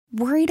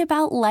Worried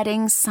about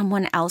letting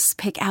someone else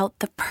pick out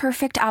the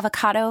perfect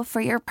avocado for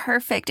your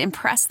perfect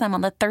impress them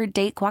on the third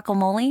date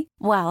guacamole?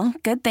 Well,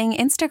 good thing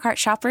Instacart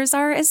shoppers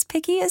are as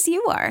picky as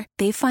you are.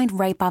 They find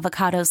ripe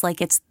avocados like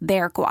it's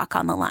their guac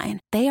on the line.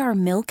 They are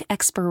milk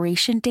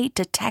expiration date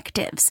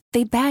detectives.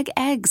 They bag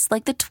eggs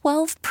like the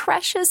 12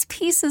 precious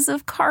pieces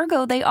of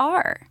cargo they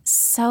are.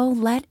 So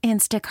let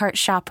Instacart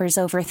shoppers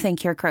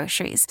overthink your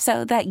groceries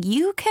so that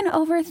you can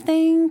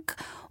overthink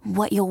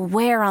what you'll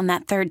wear on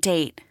that third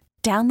date.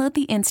 Download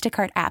the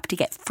Instacart app to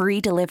get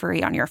free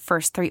delivery on your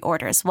first 3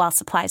 orders while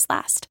supplies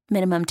last.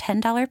 Minimum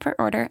 $10 per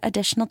order.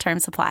 Additional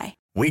terms apply.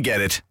 We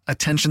get it.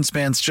 Attention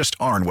spans just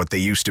aren't what they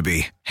used to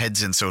be.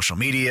 Heads in social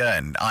media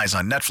and eyes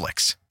on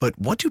Netflix. But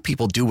what do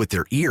people do with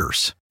their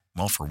ears?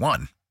 Well, for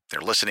one, they're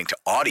listening to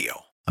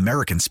audio.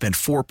 Americans spend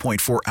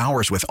 4.4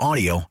 hours with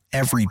audio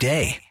every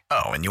day.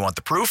 Oh, and you want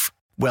the proof?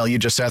 Well, you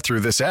just sat through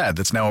this ad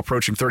that's now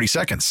approaching 30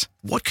 seconds.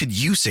 What could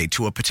you say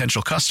to a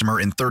potential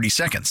customer in 30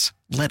 seconds?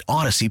 Let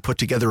Odyssey put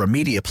together a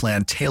media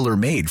plan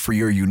tailor-made for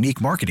your unique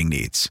marketing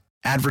needs.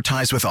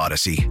 Advertise with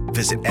Odyssey.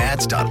 Visit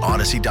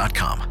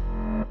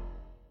ads.odyssey.com.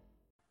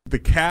 The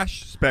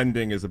cash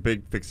spending is a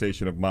big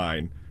fixation of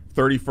mine.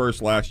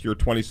 31st last year,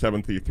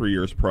 27th the 3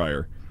 years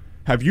prior.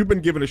 Have you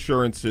been given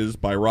assurances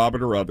by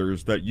Robert or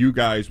others that you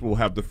guys will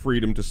have the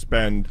freedom to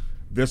spend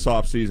this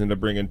offseason to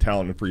bring in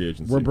talent and free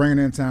agency? We're bringing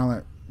in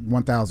talent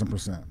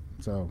 1,000%.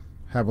 So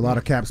have a lot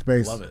of cap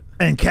space. Love it.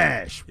 And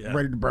cash. Yeah.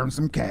 Ready to burn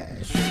some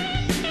cash.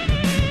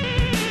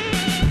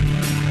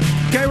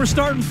 Okay, we're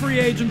starting free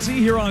agency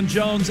here on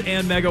Jones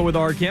and Mego with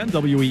Arcand,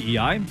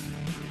 WEEI.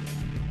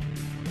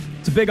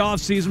 It's a big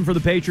offseason for the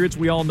Patriots.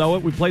 We all know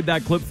it. We played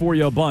that clip for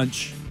you a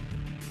bunch.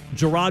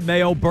 Gerard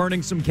Mayo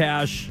burning some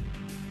cash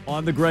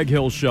on the Greg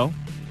Hill Show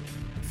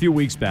a few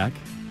weeks back.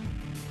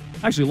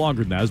 Actually,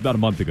 longer than that. It was about a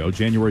month ago,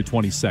 January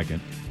 22nd.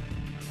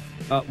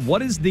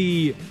 What is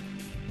the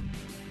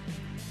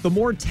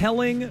more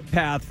telling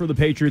path for the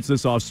Patriots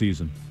this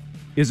offseason?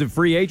 Is it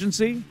free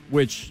agency,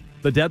 which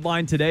the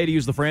deadline today to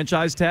use the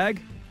franchise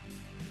tag,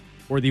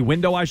 or the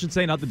window, I should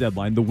say, not the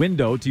deadline, the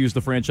window to use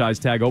the franchise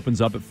tag opens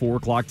up at 4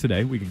 o'clock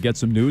today. We could get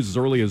some news as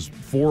early as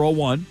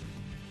 4:01.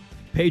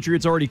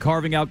 Patriots already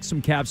carving out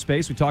some cap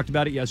space. We talked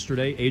about it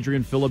yesterday.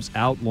 Adrian Phillips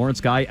out,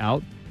 Lawrence Guy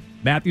out.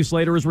 Matthew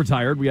Slater is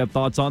retired. We have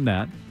thoughts on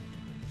that.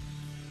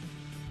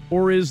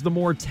 Or is the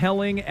more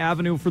telling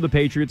avenue for the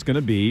Patriots going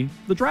to be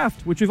the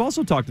draft, which we've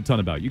also talked a ton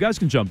about? You guys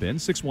can jump in,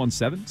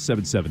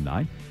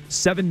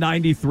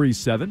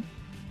 617-779-7937.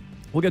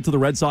 We'll get to the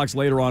Red Sox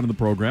later on in the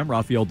program.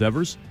 Rafael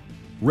Devers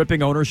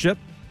ripping ownership.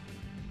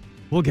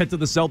 We'll get to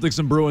the Celtics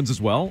and Bruins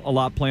as well. A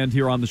lot planned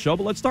here on the show,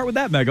 but let's start with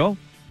that, Mego.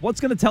 What's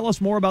going to tell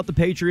us more about the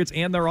Patriots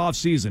and their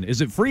offseason?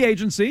 Is it free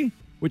agency,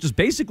 which is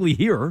basically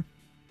here,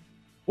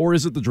 or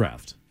is it the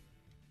draft?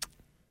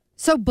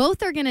 So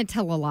both are going to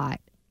tell a lot.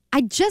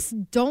 I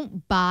just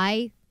don't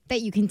buy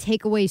that you can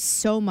take away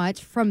so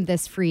much from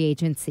this free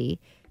agency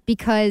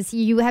because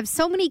you have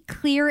so many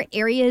clear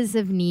areas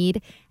of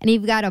need and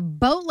you've got a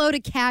boatload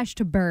of cash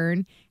to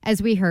burn,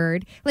 as we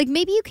heard. Like,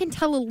 maybe you can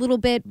tell a little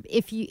bit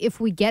if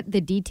we get the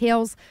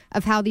details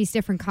of how these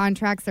different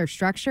contracts are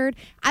structured.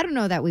 I don't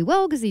know that we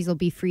will because these will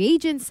be free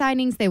agent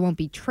signings. They won't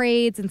be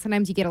trades, and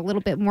sometimes you get a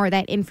little bit more of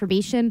that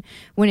information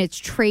when it's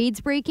trades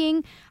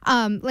breaking.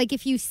 Like,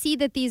 if you see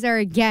that these are,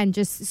 again,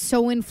 just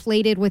so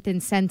inflated with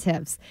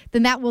incentives,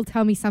 then that will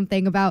tell me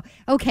something about,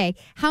 okay,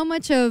 how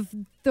much of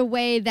the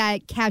way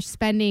that cash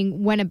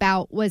spending went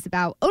about was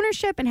about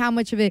ownership and how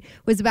much of it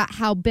was about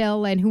how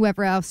Bill and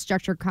whoever else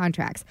structured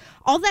contracts.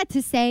 All that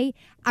to say,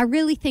 I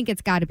really think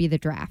it's got to be the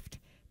draft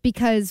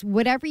because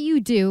whatever you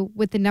do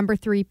with the number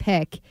 3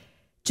 pick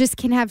just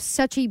can have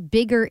such a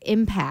bigger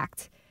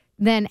impact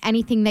than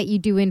anything that you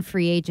do in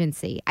free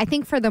agency, I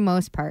think, for the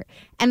most part.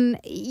 And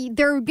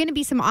there are going to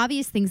be some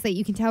obvious things that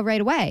you can tell right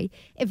away.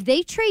 If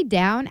they trade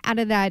down out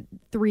of that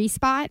 3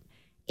 spot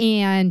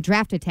and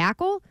draft a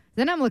tackle,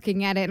 then I'm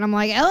looking at it and I'm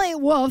like,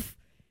 Elliot Wolf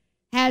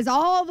has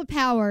all the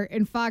power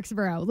in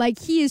Foxborough.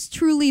 Like, he is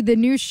truly the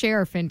new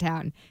sheriff in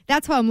town.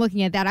 That's how I'm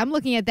looking at that. I'm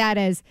looking at that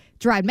as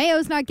Gerard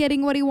Mayo's not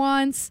getting what he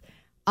wants.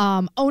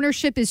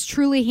 Ownership is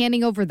truly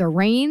handing over the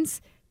reins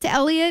to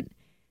Elliot.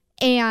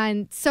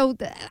 And so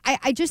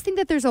I just think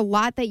that there's a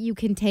lot that you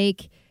can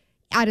take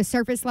at a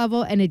surface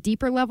level and a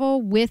deeper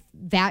level with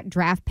that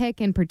draft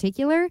pick in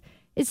particular.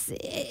 It's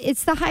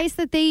the highest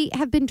that they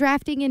have been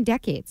drafting in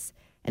decades.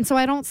 And so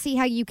I don't see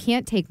how you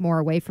can't take more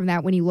away from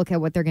that when you look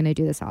at what they're going to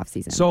do this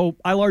offseason. So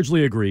I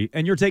largely agree.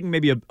 And you're taking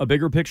maybe a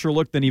bigger picture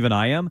look than even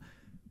I am.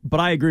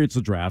 But I agree it's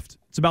a draft.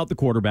 It's about the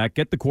quarterback.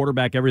 Get the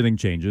quarterback, everything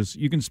changes.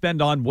 You can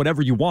spend on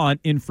whatever you want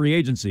in free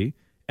agency.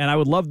 And I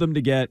would love them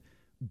to get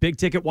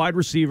big-ticket wide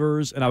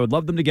receivers, and I would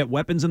love them to get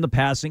weapons in the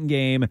passing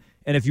game.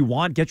 And if you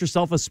want, get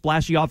yourself a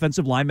splashy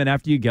offensive lineman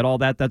after you get all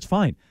that. That's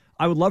fine.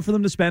 I would love for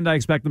them to spend. I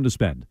expect them to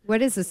spend.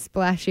 What is a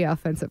splashy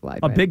offensive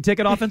lineman? A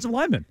big-ticket offensive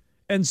lineman.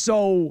 And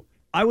so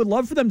I would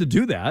love for them to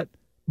do that,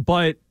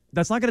 but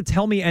that's not going to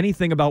tell me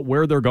anything about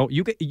where they're going.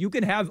 You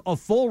can have a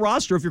full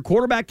roster. If your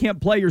quarterback can't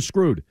play, you're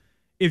screwed.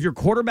 If your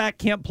quarterback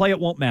can't play, it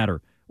won't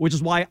matter, which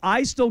is why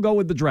I still go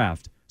with the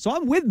draft. So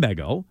I'm with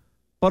Mego.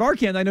 But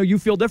Arcand, I know you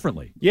feel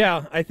differently.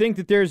 Yeah, I think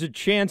that there's a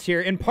chance here.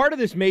 And part of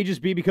this may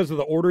just be because of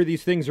the order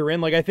these things are in.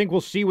 Like, I think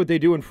we'll see what they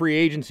do in free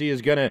agency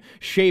is going to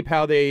shape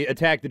how they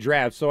attack the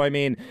draft. So, I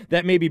mean,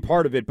 that may be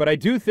part of it. But I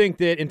do think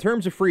that in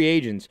terms of free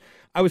agents,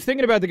 I was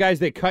thinking about the guys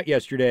they cut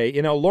yesterday.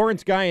 You know,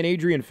 Lawrence Guy and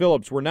Adrian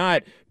Phillips were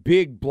not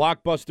big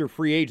blockbuster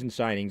free agent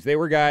signings. They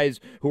were guys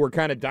who were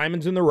kind of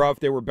diamonds in the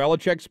rough. They were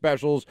Belichick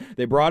specials.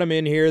 They brought them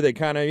in here. They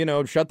kind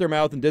of, shut their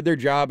mouth and did their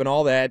job and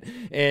all that.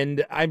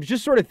 And I'm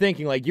just sort of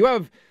thinking, like, you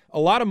have a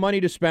lot of money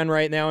to spend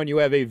right now, and you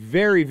have a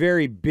very,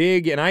 very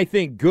big and I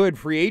think good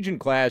free agent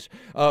class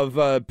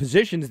of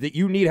positions that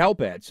you need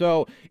help at.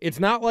 So it's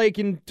not like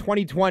in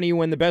 2020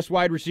 when the best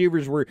wide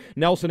receivers were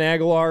Nelson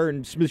Aguilar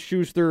and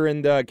Smith-Schuster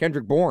and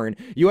Kendrick Bourne.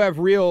 You have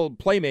real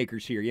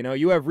playmakers here.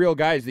 You have real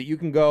guys that you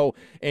can go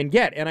and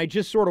get. And I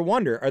just sort of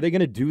wonder, are they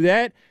going to do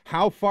that?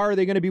 How far are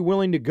they going to be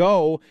willing to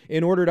go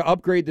in order to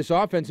upgrade this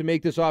offense and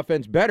make this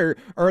offense better?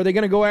 Or are they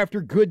going to go after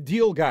good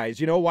deal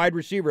guys, wide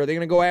receiver? Are they going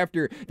to go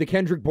after the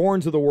Kendrick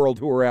Bournes of the world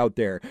who are out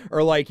there,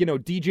 or like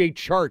DJ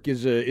Chark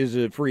is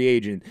a free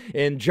agent,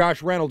 and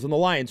Josh Reynolds and the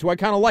Lions, who I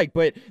kind of like,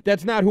 but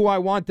that's not who I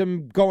want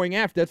them going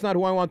after. That's not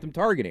who I want them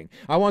targeting.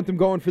 I want them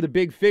going for the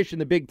big fish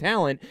and the big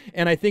talent,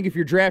 and I think if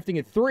you're drafting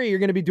at 3, you're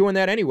going to be doing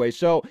that anyway.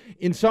 So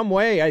in some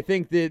way, I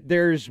think that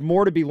there's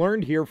more to be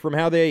learned here from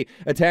how they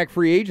attack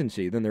free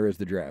agency than there is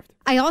the draft.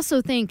 I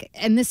also think,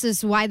 and this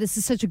is why this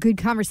is such a good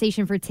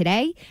conversation for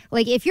today,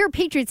 like if you're a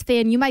Patriots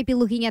fan, you might be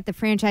looking at the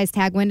franchise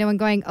tag window and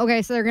going,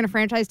 okay, so they're going to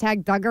franchise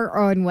tag Duggar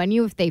or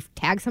Onwenu. If they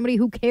tag somebody,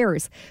 who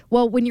cares?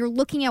 Well, when you're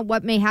looking at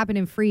what may happen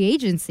in free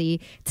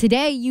agency,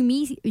 today you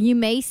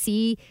may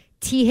see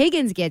T.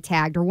 Higgins get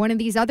tagged or one of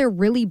these other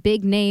really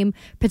big name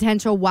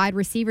potential wide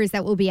receivers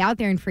that will be out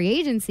there in free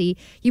agency.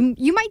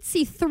 You might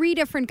see 3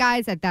 different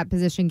guys at that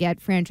position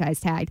get franchise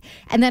tagged.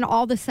 And then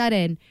all of a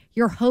sudden,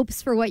 your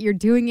hopes for what you're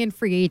doing in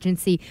free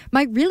agency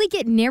might really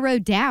get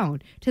narrowed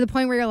down to the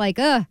point where you're like,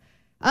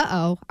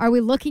 uh-oh, are we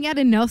looking at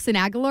a Nelson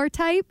Aguilar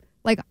type?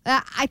 Like,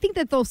 I think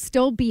that there'll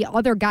still be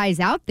other guys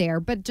out there,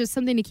 but just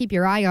something to keep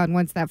your eye on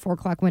once that 4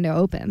 o'clock window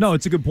opens. No,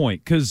 it's a good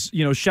point because,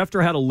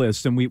 Schefter had a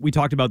list, and we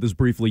talked about this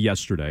briefly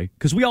yesterday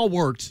because we all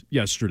worked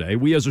yesterday.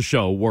 We as a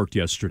show worked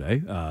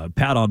yesterday.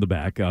 Pat on the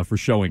back for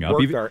showing up.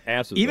 Worked our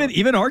asses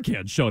even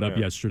Arcand showed up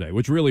yesterday,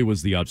 which really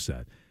was the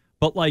upset.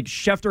 But,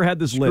 Schefter had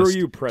this list. Screw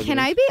you, President.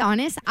 Can I be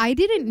honest? I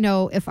didn't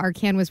know if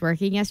Arcand was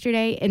working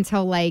yesterday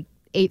until,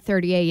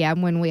 8:30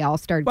 a.m. when we all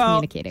started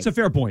communicating. It's a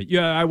fair point.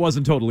 Yeah, I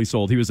wasn't totally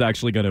sold. He was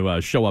actually going to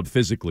show up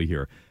physically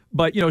here.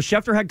 But,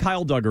 Schefter had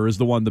Kyle Duggar as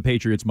the one the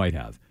Patriots might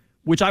have,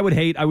 which I would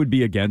hate. I would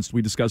be against.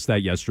 We discussed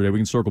that yesterday. We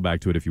can circle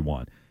back to it if you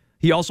want.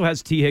 He also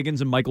has T.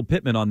 Higgins and Michael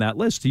Pittman on that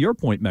list, to your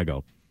point,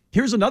 Mego.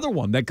 Here's another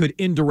one that could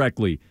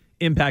indirectly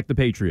impact the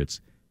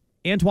Patriots.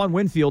 Antoine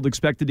Winfield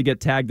expected to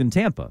get tagged in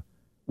Tampa,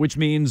 which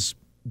means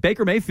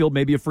Baker Mayfield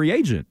may be a free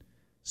agent.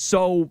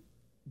 So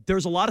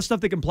there's a lot of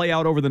stuff that can play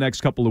out over the next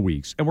couple of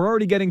weeks. And we're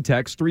already getting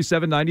texts,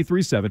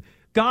 37937.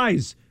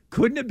 Guys,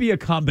 couldn't it be a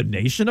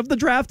combination of the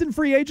draft and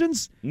free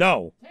agents?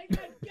 No.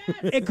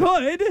 It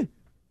could.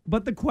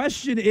 But the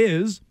question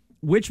is,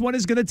 which one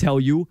is going to tell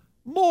you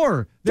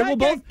more? They will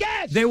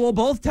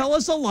both tell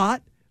us a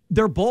lot.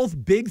 They're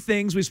both big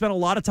things. We spent a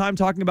lot of time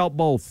talking about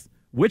both.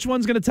 Which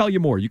one's going to tell you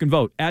more? You can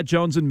vote at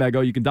Jones and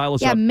Mego. You can dial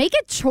us up. Yeah, make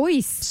a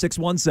choice.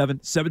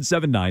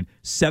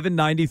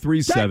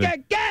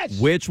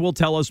 617-779-7937. Which will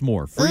tell us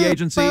more? Free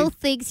agency. Both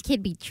things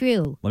can be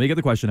true. Let me get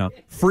the question out.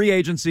 Free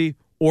agency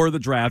or the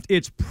draft.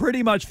 It's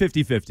pretty much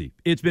 50-50.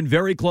 It's been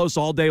very close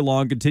all day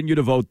long. Continue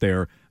to vote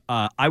there.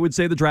 I would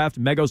say the draft.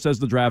 Mego says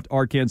the draft.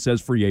 Arcand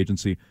says free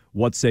agency.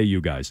 What say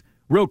you guys?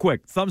 Real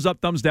quick, thumbs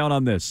up, thumbs down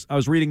on this. I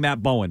was reading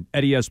Matt Bowen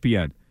at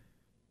ESPN.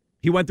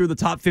 He went through the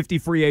top 50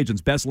 free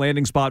agents, best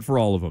landing spot for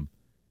all of them.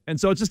 And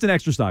so it's just an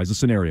exercise, a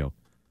scenario.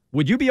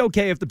 Would you be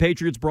okay if the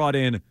Patriots brought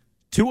in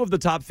 2 of the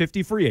top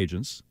 50 free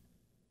agents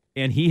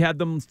and he had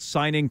them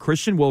signing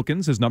Christian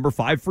Wilkins, his number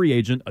 5 free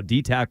agent, a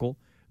D tackle?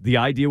 The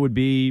idea would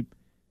be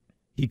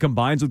he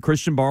combines with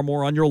Christian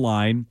Barmore on your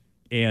line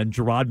and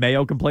Gerard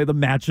Mayo can play the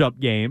matchup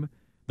game.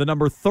 The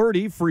number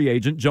 30 free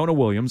agent, Jonah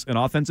Williams, an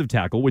offensive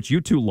tackle, which you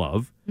two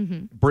love,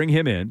 bring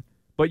him in.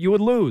 But you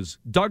would lose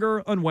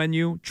Duggar,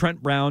 Onwenu,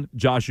 Trent Brown,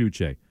 Josh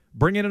Uche.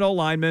 Bring in an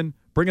O-lineman,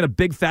 bring in a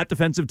big fat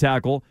defensive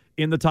tackle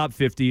in the top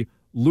 50,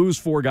 lose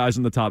 4 guys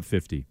in the top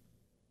 50.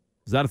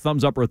 Is that a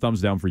thumbs up or a thumbs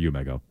down for you,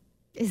 Mego?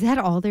 Is that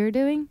all they're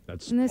doing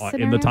That's in this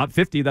scenario? In the top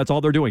 50, that's all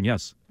they're doing,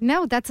 yes.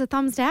 No, that's a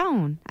thumbs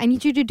down. I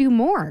need you to do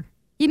more.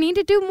 You need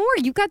to do more.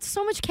 You've got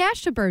so much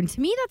cash to burn. To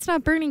me, that's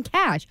not burning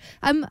cash.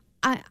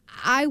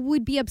 I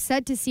would be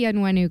upset to see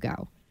Onwenu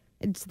go.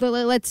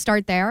 Let's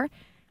start there.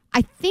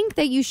 I think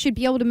that you should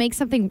be able to make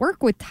something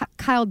work with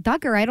Kyle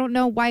Duggar. I don't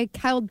know why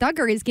Kyle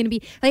Duggar is going to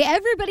be...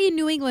 everybody in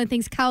New England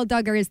thinks Kyle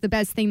Duggar is the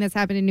best thing that's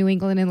happened in New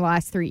England in the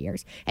last 3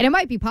 years. And it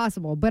might be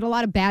possible, but a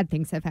lot of bad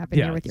things have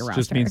happened here with your roster.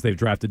 It just means they've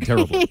drafted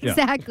terribly.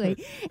 Exactly.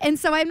 Yeah. And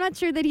so I'm not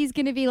sure that he's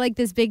going to be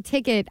this big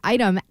ticket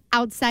item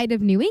outside of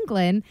New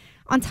England.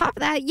 On top of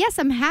that, yes,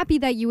 I'm happy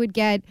that you would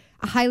get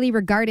a highly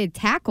regarded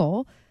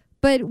tackle,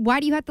 But why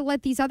do you have to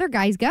let these other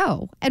guys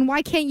go? And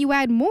why can't you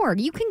add more?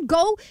 You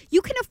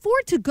can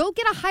afford to go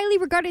get a highly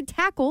regarded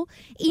tackle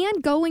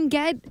and go and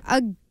get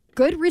a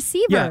good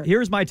receiver. Yeah,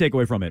 here's my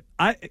takeaway from it.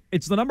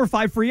 It's the number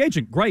 5 free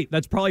agent. Great.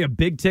 That's probably a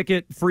big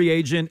ticket free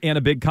agent and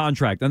a big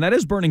contract. And that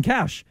is burning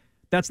cash.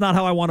 That's not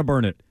how I want to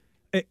burn it.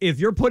 If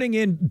you're putting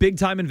in big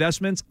time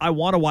investments, I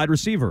want a wide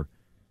receiver.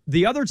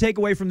 The other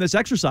takeaway from this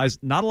exercise,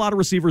 not a lot of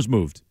receivers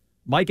moved.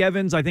 Mike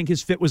Evans, I think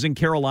his fit was in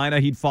Carolina.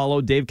 He'd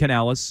follow Dave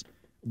Canales.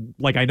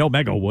 Like I know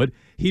Mego would.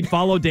 He'd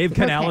follow Dave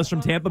Canales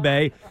from Tampa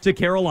Bay to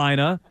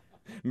Carolina.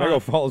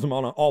 Mego follows him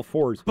on all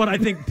fours. But I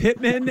think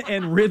Pittman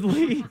and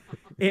Ridley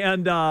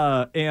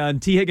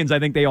and T. Higgins, I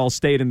think they all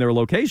stayed in their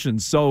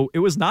locations. So it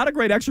was not a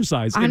great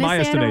exercise in my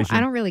estimation. I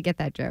don't really get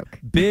that joke.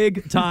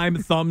 Big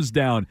time thumbs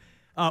down.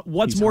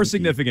 What's more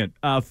significant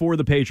for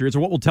the Patriots,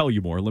 or what will tell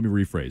you more? Let me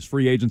rephrase.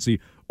 Free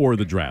agency or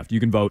the draft? You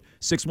can vote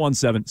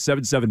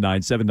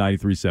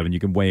 617-779-7937. You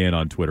can weigh in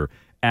on Twitter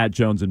at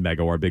Jones and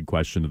Mego, our big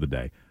question of the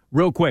day.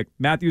 Real quick,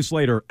 Matthew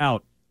Slater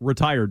out,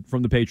 retired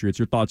from the Patriots.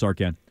 Your thoughts,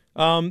 Arcand?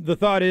 The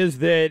thought is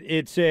that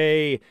it's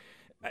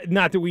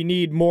not that we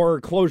need more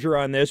closure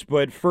on this,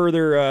 but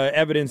further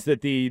evidence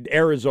that the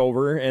era is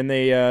over and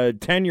the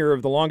tenure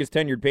of the longest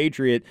tenured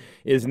Patriot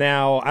is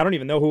now, I don't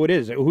even know who it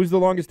is. Who's the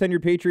longest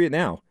tenured Patriot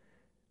now?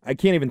 I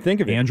can't even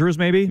think of it. Andrews,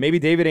 maybe? Maybe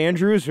David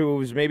Andrews,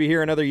 who's maybe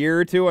here another year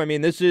or two. I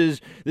mean, this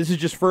is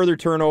just further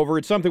turnover.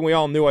 It's something we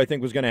all knew, I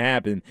think, was going to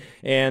happen.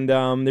 And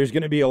there's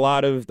going to be a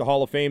lot of the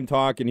Hall of Fame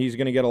talk, and he's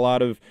going to get a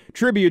lot of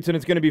tributes, and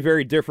it's going to be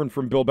very different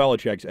from Bill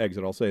Belichick's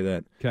exit, I'll say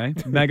that. Okay.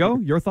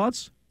 Mego, your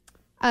thoughts?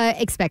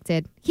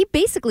 Expected. He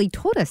basically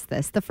told us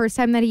this the first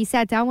time that he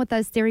sat down with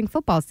us during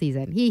football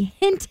season. He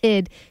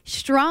hinted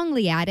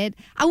strongly at it.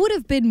 I would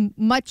have been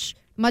much,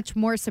 much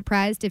more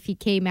surprised if he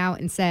came out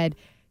and said,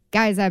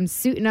 guys, I'm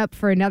suiting up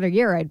for another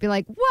year. I'd be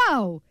like,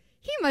 whoa,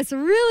 he must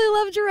really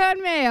love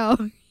Jerome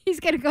Mayo. He's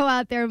going to go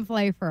out there and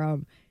play for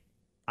him.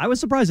 I was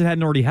surprised it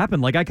hadn't already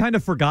happened. Like, I kind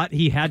of forgot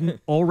he hadn't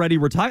already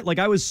retired. Like,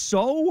 I was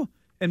so,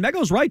 and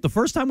Mego's right, the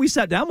first time we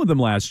sat down with him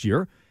last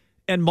year,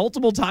 and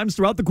multiple times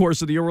throughout the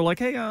course of the year, we're like,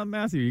 hey,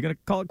 Matthew, you going to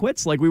call it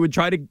quits? Like, we would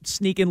try to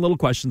sneak in little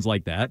questions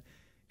like that.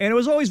 And it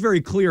was always very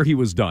clear he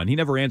was done. He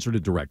never answered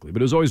it directly,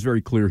 but it was always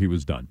very clear he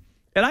was done.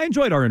 And I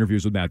enjoyed our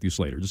interviews with Matthew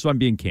Slater, just so I'm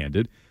being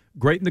candid.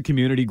 Great in the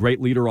community,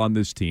 great leader on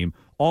this team,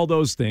 all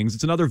those things.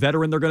 It's another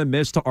veteran they're going to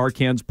miss, to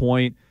Arcand's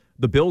point.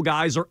 The Bill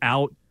guys are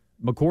out.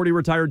 McCourty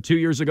retired 2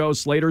 years ago.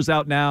 Slater's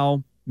out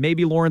now.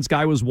 Maybe Lawrence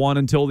Guy was one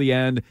until the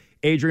end.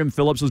 Adrian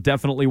Phillips was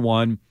definitely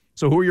one.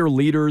 So who are your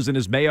leaders? And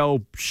is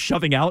Mayo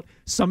shoving out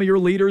some of your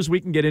leaders?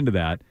 We can get into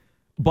that.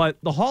 But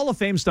the Hall of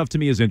Fame stuff to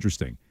me is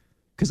interesting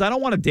because I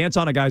don't want to dance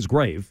on a guy's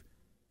grave.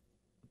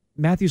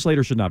 Matthew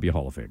Slater should not be a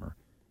Hall of Famer.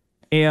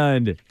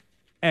 And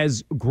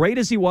as great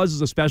as he was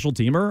as a special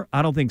teamer,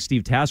 I don't think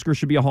Steve Tasker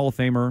should be a Hall of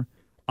Famer.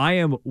 I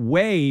am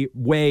way,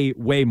 way,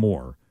 way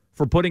more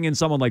for putting in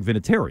someone like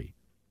Vinatieri,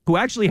 who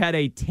actually had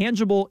a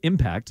tangible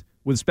impact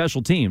with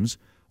special teams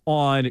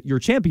on your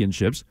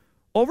championships,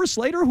 over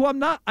Slater, who I'm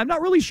not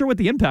really sure what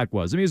the impact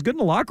was. I mean, he was good in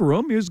the locker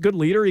room. He was a good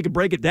leader. He could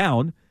break it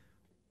down.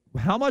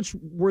 How much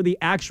were the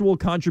actual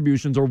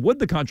contributions, or would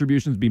the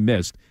contributions be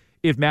missed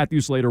if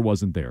Matthew Slater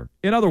wasn't there?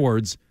 In other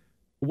words,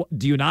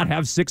 do you not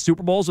have 6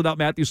 Super Bowls without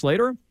Matthew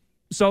Slater?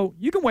 So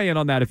you can weigh in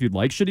on that if you'd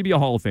like. Should he be a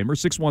Hall of Famer?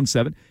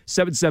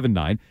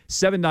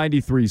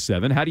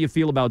 617-779-7937. How do you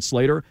feel about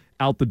Slater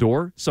out the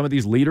door? Some of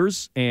these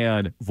leaders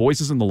and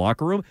voices in the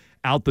locker room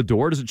out the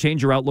door. Does it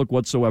change your outlook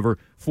whatsoever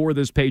for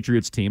this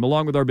Patriots team?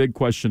 Along with our big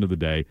question of the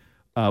day,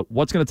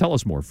 what's going to tell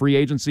us more, free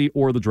agency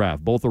or the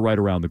draft? Both are right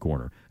around the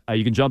corner.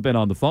 You can jump in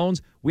on the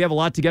phones. We have a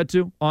lot to get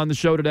to on the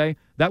show today.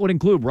 That would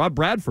include Rob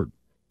Bradford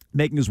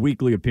making his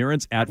weekly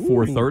appearance at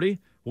 4:30.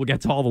 We'll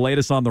get to all the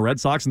latest on the Red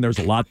Sox, and there's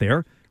a lot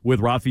there with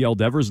Rafael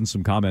Devers and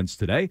some comments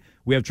today.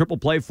 We have Triple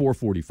Play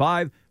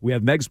 4:45. We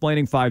have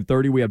Megsplaining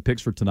 5:30. We have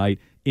picks for tonight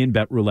in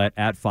Bet Roulette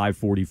at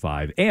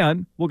 5:45.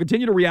 And we'll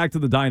continue to react to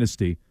the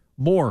Dynasty.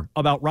 More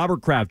about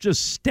Robert Kraft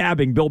just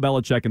stabbing Bill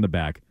Belichick in the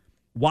back.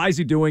 Why is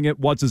he doing it?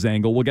 What's his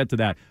angle? We'll get to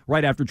that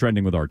right after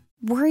Trending with Art.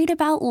 Worried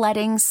about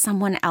letting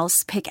someone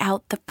else pick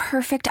out the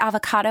perfect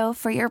avocado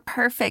for your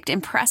perfect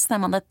impress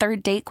them on the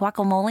third date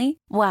guacamole?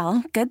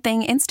 Well, good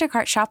thing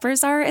Instacart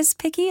shoppers are as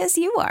picky as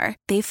you are.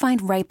 They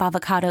find ripe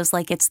avocados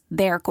like it's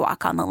their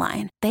guac on the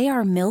line. They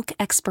are milk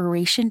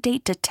expiration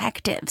date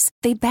detectives.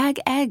 They bag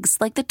eggs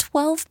like the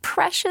 12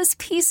 precious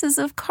pieces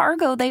of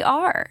cargo they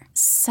are.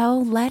 So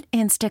let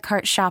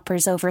Instacart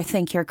shoppers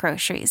overthink your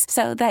groceries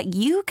so that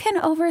you can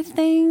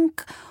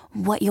overthink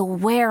what you'll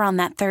wear on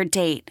that third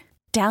date.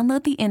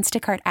 Download the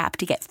Instacart app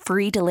to get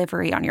free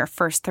delivery on your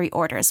first 3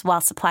 orders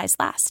while supplies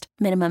last.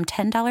 Minimum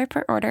 $10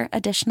 per order.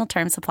 Additional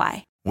terms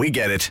apply. We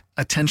get it.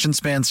 Attention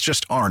spans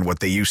just aren't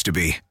what they used to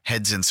be.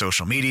 Heads in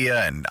social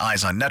media and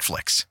eyes on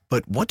Netflix.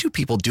 But what do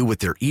people do with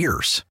their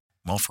ears?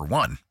 Well, for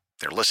one,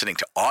 they're listening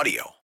to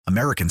audio.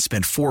 Americans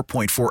spend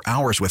 4.4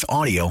 hours with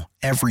audio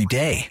every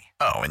day.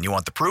 Oh, and you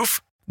want the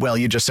proof? Well,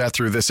 you just sat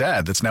through this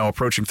ad that's now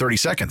approaching 30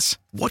 seconds.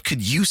 What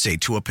could you say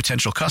to a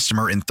potential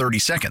customer in 30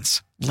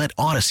 seconds? Let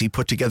Odyssey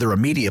put together a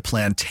media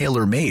plan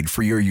tailor-made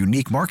for your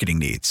unique marketing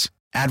needs.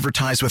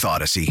 Advertise with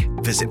Odyssey.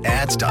 Visit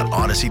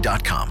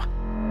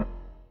ads.odyssey.com.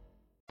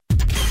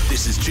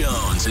 This is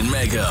Jones and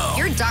Mego.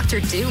 You're Dr.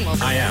 Doom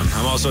over I am.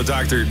 I'm also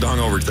Dr.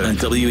 Hungover today. On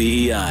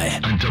WEEI.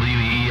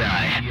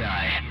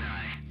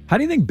 How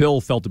do you think Bill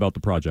felt about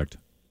the project?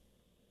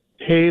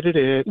 Hated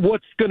it.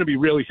 What's going to be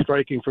really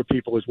striking for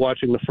people is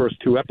watching the first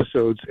two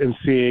episodes and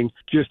seeing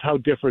just how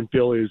different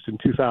Bill is in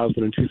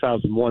 2000 and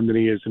 2001 than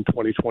he is in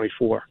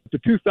 2024. The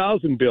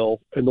 2000 Bill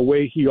and the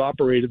way he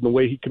operated and the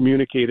way he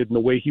communicated and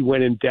the way he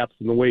went in depth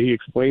and the way he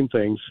explained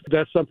things,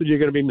 that's something you're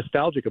going to be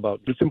nostalgic about.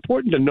 It's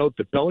important to note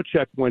that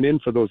Belichick went in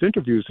for those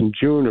interviews in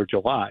June or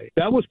July.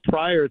 That was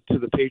prior to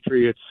the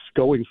Patriots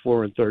going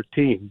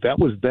 4-13. That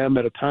was them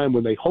at a time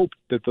when they hoped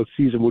that the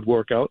season would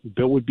work out and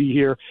Bill would be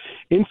here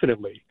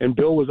infinitely. And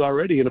Bill was already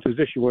in a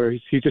position where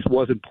he just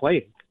wasn't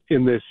playing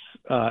in this,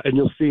 and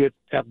you'll see it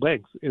at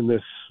length in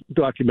this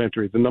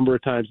documentary. The number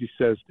of times he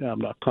says, I'm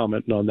not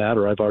commenting on that,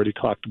 or I've already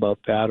talked about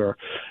that, or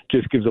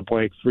just gives a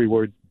blank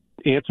 3-word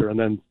answer, and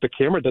then the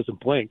camera doesn't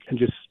blink and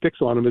just sticks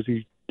on him as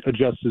he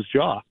adjusts his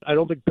jaw. I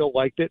don't think Bill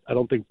liked it. I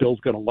don't think Bill's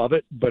going to love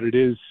it, but it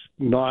is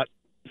not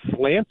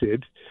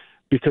slanted,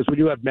 because when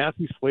you have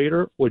Matthew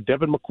Slater or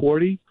Devin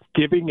McCourty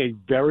giving a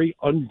very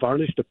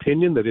unvarnished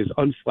opinion that is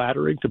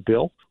unflattering to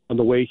Bill on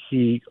the way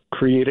he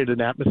created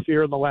an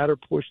atmosphere in the latter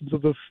portions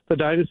of the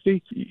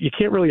dynasty, you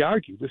can't really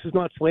argue. This is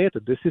not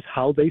slanted. This is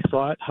how they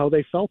saw it, how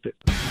they felt it.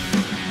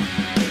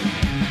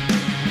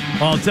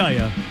 Well, I'll tell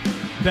you,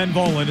 Ben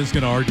Volin is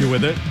going to argue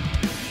with it.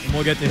 And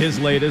we'll get to his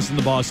latest in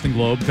the Boston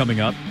Globe coming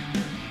up.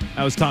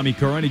 That was Tommy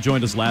Curran. He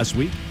joined us last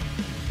week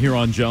here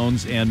on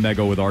Jones and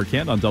Mego with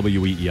Arcand on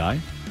WEEI.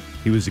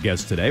 He was a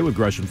guest today with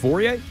Gresham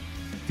Fourier.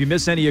 If you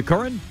miss any of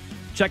Curran,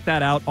 check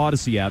that out.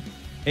 Odyssey app,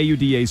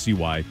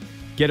 AUDACY.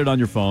 Get it on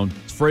your phone.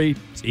 It's free.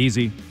 It's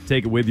easy.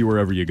 Take it with you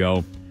wherever you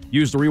go.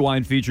 Use the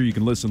rewind feature. You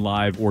can listen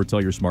live or tell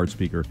your smart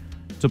speaker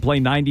to play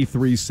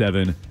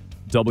 93.7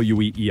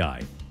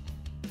 WEEI.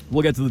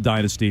 We'll get to the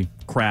dynasty.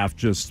 Kraft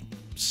just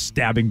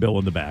stabbing Bill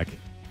in the back.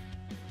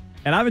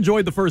 And I've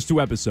enjoyed the first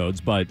two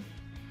episodes, but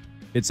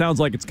it sounds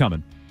like it's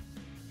coming.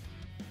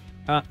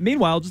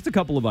 Meanwhile, just a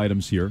couple of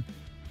items here.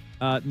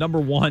 Number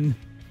one,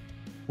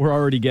 we're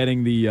already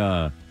getting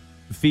the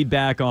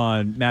feedback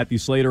on Matthew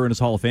Slater and his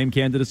Hall of Fame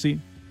candidacy.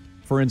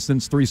 For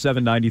instance,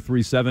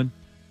 37937.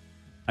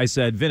 I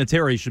said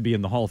Vinatieri should be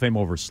in the Hall of Fame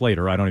over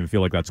Slater. I don't even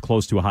feel like that's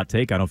close to a hot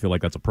take. I don't feel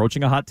like that's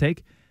approaching a hot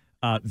take.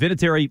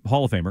 Vinatieri,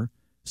 Hall of Famer.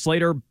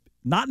 Slater,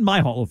 not in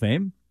my Hall of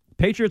Fame.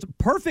 Patriots,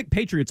 perfect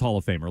Patriots Hall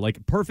of Famer.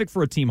 Like, perfect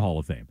for a team Hall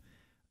of Fame.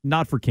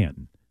 Not for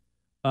Canton.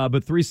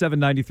 But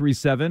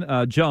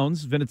 37937.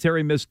 Jones,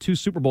 Vinatieri missed 2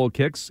 Super Bowl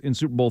kicks in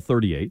Super Bowl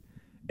 38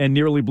 and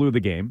nearly blew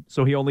the game,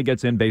 so he only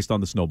gets in based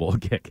on the snowball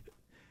kick.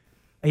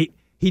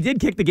 He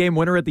did kick the game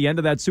winner at the end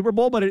of that Super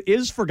Bowl, but it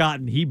is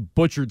forgotten he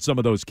butchered some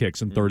of those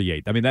kicks in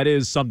 38. I mean, that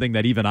is something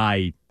that even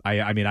I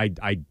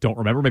don't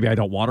remember. Maybe I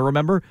don't want to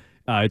remember.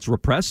 It's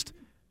repressed.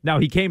 Now,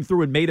 he came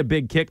through and made a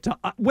big kick to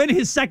win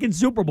his second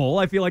Super Bowl.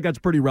 I feel like that's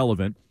pretty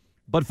relevant,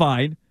 but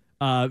fine.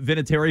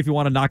 Vinatieri, if you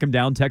want to knock him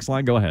down, text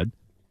line, go ahead.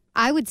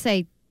 I would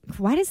say,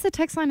 why does the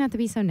text line have to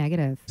be so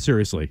negative?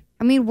 Seriously.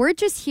 I mean, we're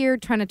just here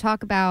trying to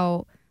talk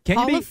about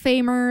Hall of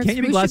Famers, who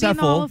should be in the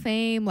Hall of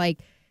Fame. Like,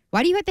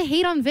 why do you have to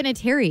hate on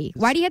Vinatieri?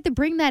 Why do you have to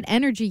bring that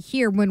energy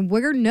here when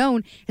we're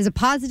known as a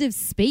positive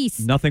space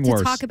Nothing worse.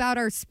 to talk about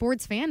our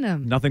sports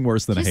fandom? Nothing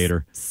worse than just a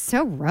hater.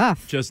 So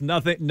rough. Just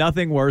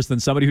nothing worse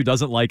than somebody who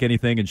doesn't like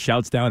anything and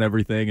shouts down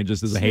everything and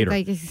just is a hater.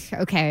 Like,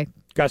 okay.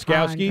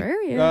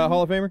 Gostkowski,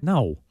 Hall of Famer?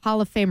 No.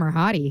 Hall of Famer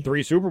hottie.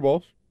 3 Super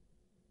Bowls.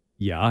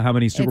 Yeah, how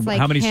many Super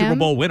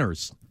Bowl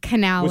winners?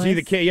 Canales. Was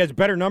he has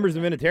better numbers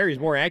than Vinatieri. He's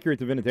more accurate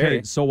than Vinatieri.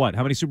 Okay, so what?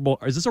 How many Super Bowl?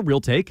 Is this a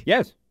real take?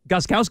 Yes.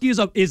 Gostkowski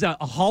is a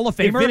Hall of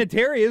Famer? If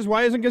Vinatieri is,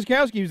 why isn't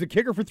Gostkowski? He was the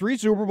kicker for 3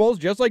 Super Bowls,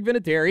 just like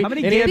Vinatieri. How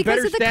many and he had because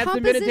better of the stats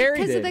than Vinatieri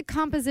because did. of the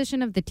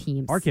composition of the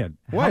teams. Arcand,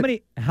 What?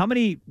 how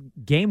many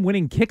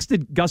game-winning kicks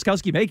did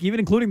Gostkowski make, even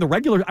including the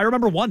regular? I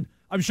remember one.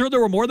 I'm sure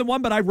there were more than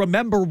one, but I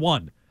remember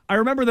one. I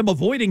remember them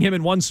avoiding him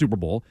in one Super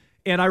Bowl.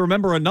 And I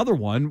remember another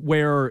one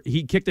where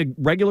he kicked a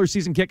regular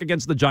season kick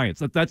against the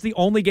Giants. That's the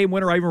only game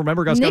winner I even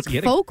remember Gostkowski Nick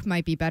hitting. Folk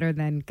might be better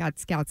than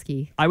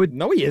Gostkowski.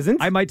 No, he isn't.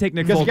 I might take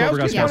Nick Folk over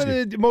Gostkowski's Gostkowski. one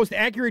of the most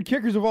accurate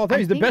kickers of all time.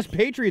 He's the best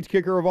Patriots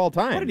kicker of all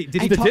time. Did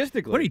he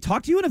statistically. Did he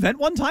talk to you at an event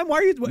one time? Why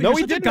are you? No,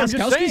 he didn't. I'm just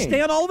Gostkowski saying.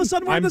 stand all of a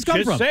sudden. Where did this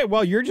come from? Saying,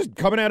 well, you're just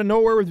coming out of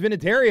nowhere with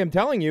Vinatieri. I'm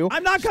telling you.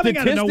 I'm not coming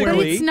out of nowhere.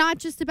 But it's not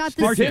just about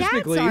the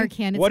stats,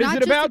 Arcand. It's what is not it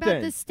just about about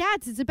then? the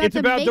stats. It's about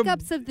the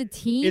makeups of the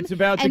team. It's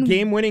about the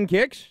game-winning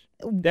kicks.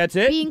 That's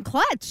it? Being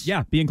clutch.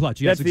 Yeah, being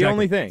clutch. Yes, that's the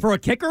only thing. For a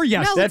kicker,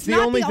 yes. No, that's it's the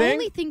not only the thing.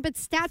 only thing, but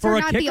stats For are a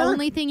not kicker? the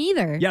only thing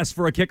either. Yes,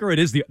 for a kicker,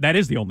 that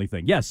is the only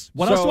thing. Yes.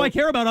 What else do I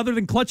care about other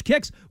than clutch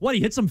kicks? What,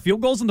 he hit some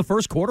field goals in the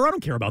first quarter? I don't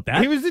care about that.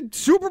 He was a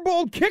Super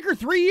Bowl kicker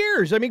 3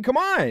 years. I mean, come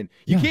on.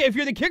 You can't. If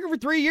you're the kicker for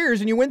 3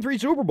 years and you win 3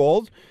 Super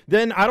Bowls,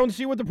 then I don't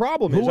see what the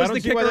problem is. I don't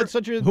see why that's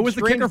such a Who was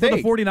the kicker for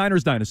the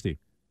 49ers dynasty?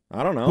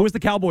 I don't know. Who was the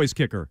Cowboys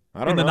kicker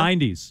in the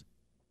 90s?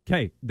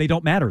 Okay, they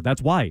don't matter.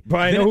 That's why. But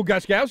I know who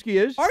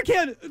Gostkowski is.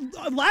 Arcand,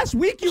 last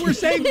week you were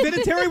saying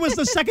Vinatieri was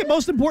the second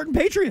most important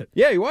Patriot.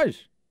 Yeah, he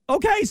was.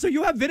 Okay, so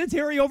you have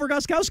Vinatieri over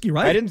Gostkowski,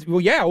 right?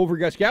 Over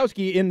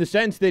Gostkowski in the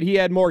sense that he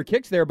had more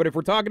kicks there. But if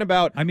we're talking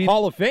about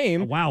Hall of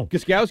Fame,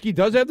 Gostkowski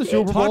does have the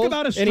Super Bowl,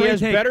 and he has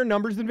better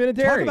numbers than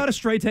Vinatieri. Talk about a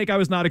straight take I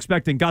was not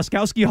expecting.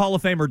 Gostkowski Hall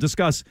of Famer,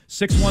 discuss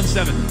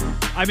 617.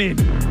 I mean,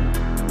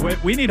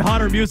 we need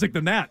hotter music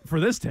than that for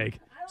this take.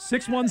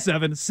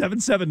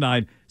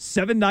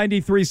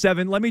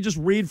 617-779-7937. Let me just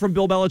read from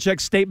Bill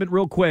Belichick's statement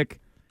real quick.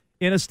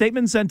 In a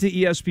statement sent to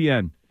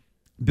ESPN,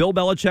 Bill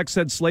Belichick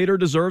said Slater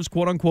deserves,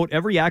 quote-unquote,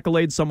 every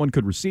accolade someone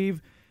could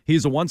receive.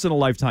 He's a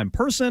once-in-a-lifetime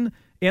person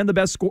and the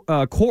best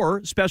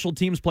core special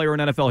teams player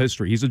in NFL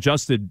history. He's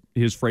adjusted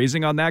his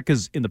phrasing on that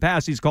because in the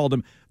past he's called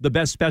him the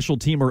best special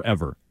teamer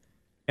ever.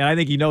 And I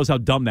think he knows how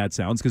dumb that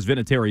sounds because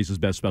Vinatieri is his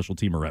best special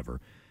teamer ever.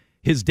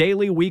 His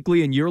daily,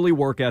 weekly, and yearly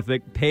work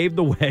ethic paved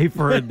the way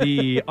for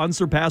the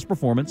unsurpassed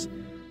performance.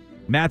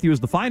 Matthew is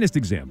the finest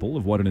example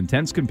of what an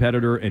intense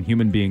competitor and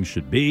human being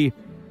should be.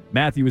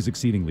 Matthew is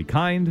exceedingly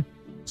kind,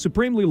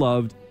 supremely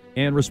loved,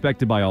 and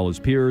respected by all his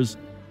peers.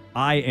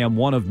 I am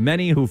one of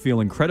many who feel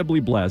incredibly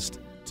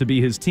blessed to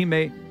be his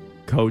teammate,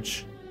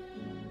 coach,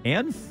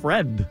 and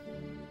friend.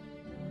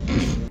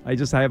 I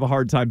have a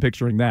hard time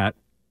picturing that.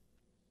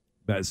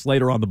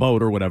 Slater on the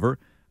boat or whatever,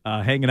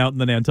 hanging out in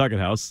the Nantucket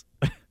house.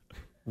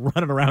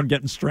 Running around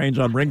getting strange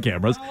on ring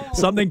cameras.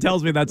 Something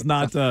tells me that's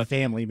not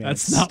family, man.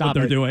 That's not what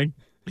they're doing.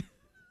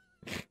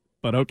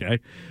 But okay.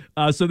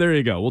 So there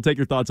you go. We'll take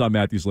your thoughts on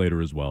Matthew Slater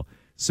as well.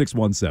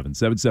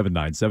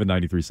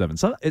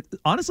 617-779-7937.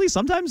 Honestly,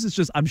 sometimes it's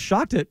just I'm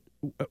shocked at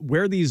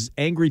where these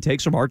angry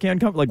takes from Arcand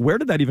come. Like, where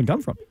did that even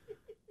come from?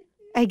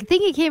 I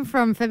think it came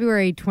from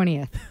February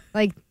 20th.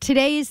 Like,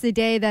 today is the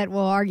day that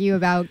we'll argue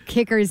about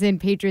kickers in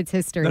Patriots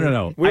history.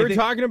 No. We were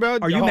talking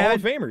about Hall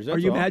of Famers. Are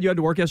you mad you had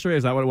to work yesterday?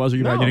 Is that what it was? Are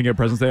you mad you didn't get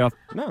President's Day off?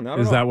 No, not at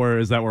all.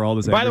 Is that where all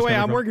this? By the way,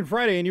 I'm working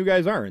Friday and you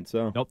guys aren't.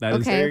 So nope.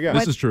 There you go.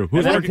 This is true.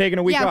 Who's taking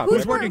a week off?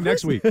 Who's working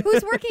next week?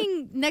 Who's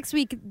working next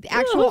week?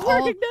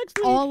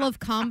 All of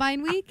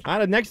Combine week?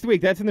 Next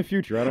week. That's in the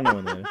future. I don't know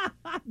when that is.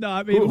 No,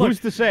 I mean, who's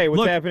to say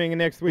what's happening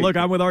next week? Look,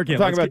 I'm with Arcand.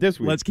 Talking about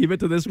this week. Let's keep it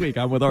to this week.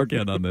 I'm with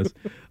Arcand on this.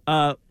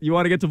 You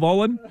want to get to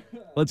Volan?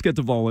 Let's get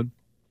to Volan.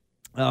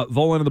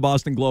 Volan in the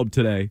Boston Globe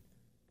today.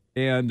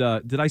 And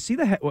did I see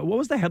what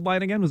was the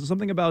headline again? Was it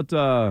something about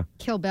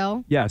Kill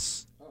Bill?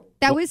 Yes.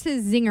 That was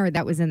his zinger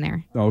that was in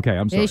there. Okay,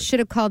 I'm sorry. They should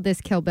have called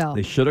this Kill Bill.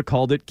 They should have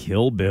called it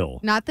Kill Bill.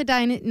 Not the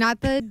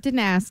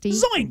dynasty.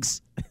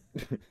 Zoinks!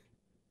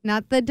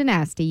 Not the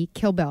dynasty.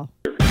 Kill Bill.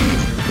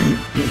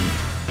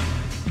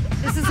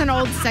 This is an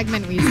old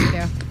segment we used to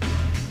do.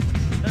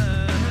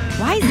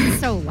 Why is it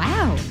so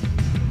loud?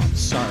 I'm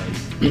sorry.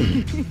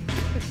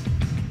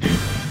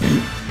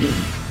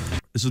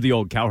 This is the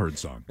old Cowherd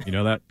song. You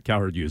know that?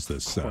 Cowherd used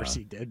this of course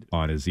he did.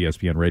 On his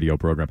ESPN radio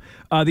program.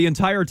 The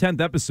entire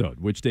 10th episode,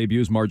 which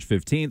debuts March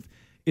 15th,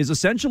 is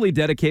essentially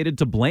dedicated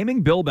to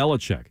blaming Bill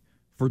Belichick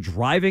for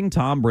driving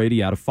Tom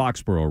Brady out of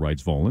Foxborough,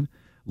 writes Volan.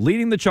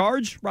 Leading the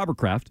charge, Robert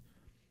Kraft,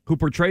 who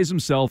portrays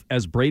himself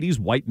as Brady's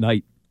white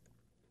knight.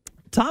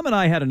 Tom and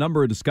I had a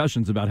number of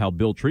discussions about how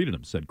Bill treated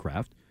him, said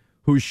Kraft,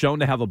 who's shown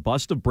to have a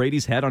bust of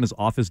Brady's head on his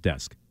office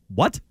desk.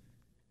 What?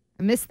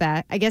 I missed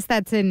that. I guess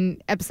that's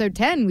in episode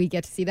 10. We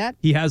get to see that.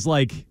 He has,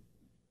 like,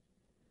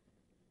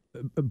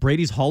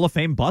 Brady's Hall of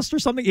Fame bust or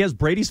something? He has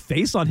Brady's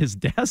face on his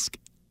desk?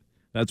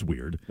 That's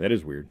weird. That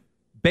is weird.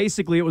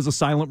 Basically, it was a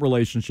silent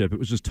relationship. It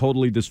was just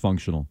totally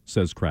dysfunctional,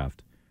 says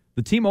Kraft.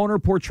 The team owner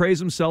portrays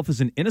himself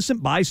as an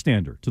innocent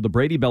bystander to the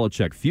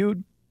Brady-Belichick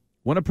feud.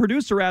 When a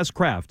producer asked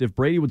Kraft if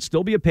Brady would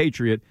still be a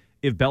Patriot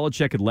if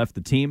Belichick had left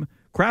the team,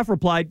 Kraft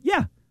replied,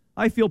 yeah,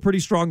 I feel pretty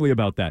strongly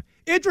about that.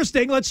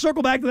 Interesting. Let's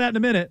circle back to that in a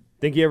minute.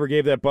 Think he ever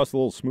gave that bust a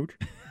little smooch?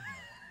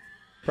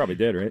 Probably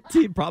did, right?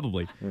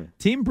 Probably. Yeah.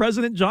 Team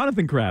president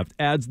Jonathan Kraft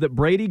adds that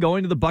Brady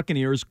going to the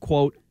Buccaneers,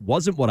 quote,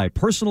 wasn't what I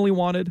personally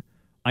wanted.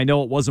 I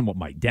know it wasn't what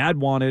my dad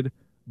wanted,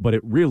 but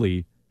it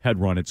really had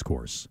run its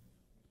course.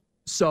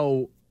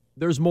 So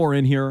there's more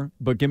in here,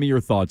 but give me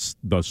your thoughts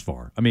thus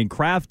far. I mean,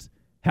 Kraft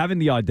having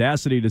the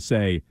audacity to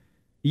say,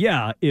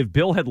 yeah, if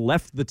Bill had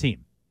left the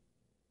team,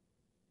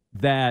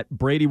 that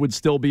Brady would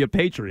still be a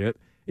Patriot.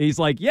 He's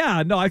like,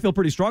 yeah, no, I feel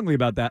pretty strongly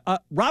about that.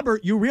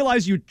 Robert, you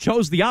realize you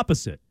chose the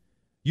opposite.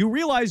 You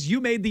realize you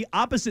made the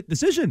opposite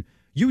decision.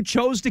 You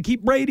chose to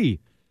keep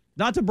Brady.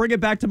 Not to bring it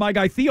back to my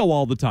guy Theo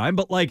all the time,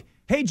 but like,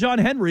 hey, John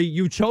Henry,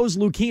 you chose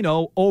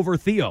Lucchino over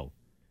Theo.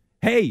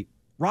 Hey,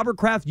 Robert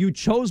Kraft, you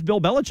chose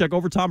Bill Belichick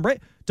over Tom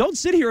Brady. Don't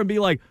sit here and be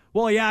like,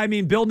 well, yeah, I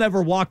mean, Bill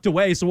never walked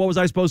away, so what was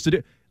I supposed to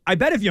do? I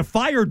bet if you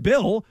fired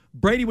Bill,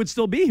 Brady would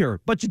still be here,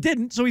 but you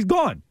didn't, so he's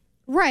gone.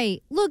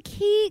 Right. Look,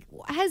 he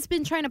has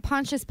been trying to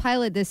Pontius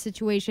Pilate this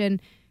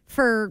situation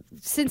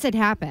since it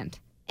happened.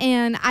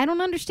 And I don't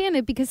understand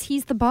it because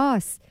he's the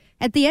boss.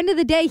 At the end of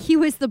the day, he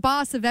was the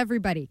boss of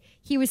everybody.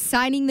 He was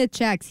signing the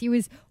checks. He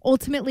was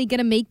ultimately going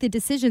to make the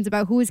decisions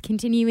about who was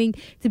continuing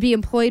to be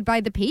employed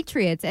by the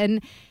Patriots.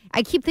 And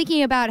I keep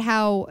thinking about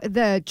how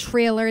the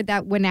trailer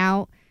that went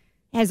out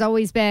has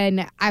always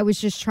been, I was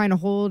just trying to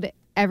hold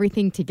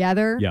everything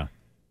together. Yeah.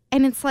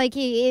 And it's like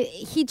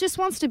he just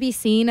wants to be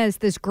seen as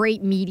this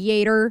great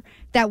mediator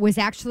that was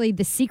actually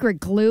the secret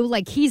glue.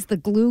 Like he's the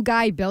glue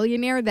guy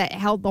billionaire that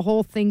held the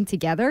whole thing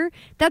together.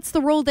 That's the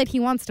role that he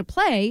wants to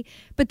play.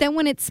 But then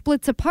when it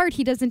splits apart,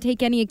 he doesn't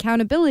take any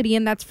accountability,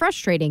 and that's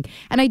frustrating.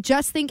 And I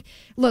just think,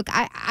 look,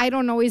 I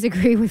don't always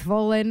agree with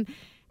Volan,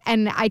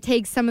 and I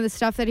take some of the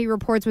stuff that he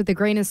reports with a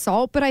grain of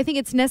salt, but I think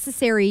it's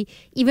necessary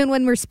even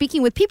when we're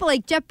speaking with people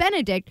like Jeff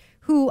Benedict,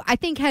 who I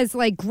think has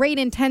like great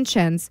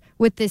intentions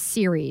with this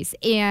series,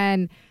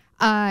 and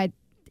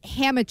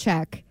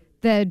Hamachek,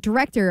 the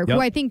director, who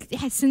I think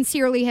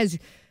sincerely has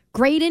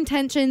great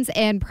intentions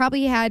and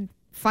probably had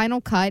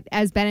final cut,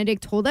 as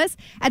Benedict told us.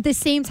 At the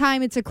same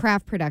time, it's a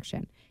craft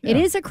production. Yeah. It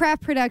is a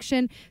craft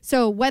production,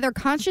 so whether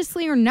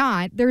consciously or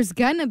not, there's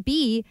going to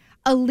be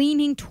a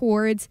leaning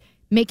towards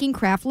making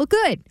Kraft look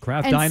good.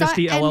 Kraft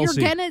Dynasty LLC. And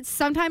you're going to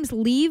sometimes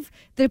leave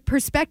the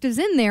perspectives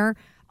in there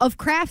of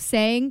Kraft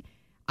saying,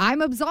 I'm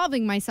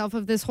absolving myself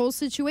of this whole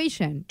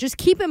situation. Just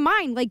keep in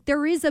mind, like,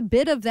 there is a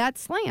bit of that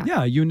slant.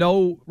 Yeah, you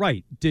know,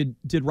 right. Did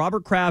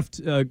Robert Kraft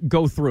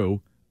go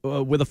through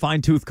with a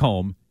fine-tooth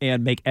comb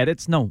and make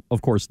edits? No,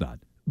 of course not.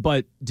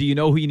 But do you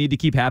know who you need to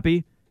keep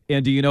happy?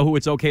 And do you know who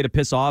it's okay to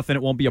piss off and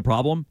it won't be a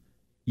problem?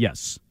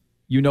 Yes.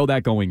 You know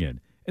that going in.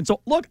 And so,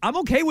 look, I'm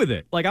okay with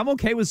it. Like, I'm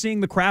okay with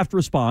seeing the Kraft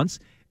response,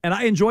 and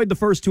I enjoyed the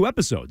first 2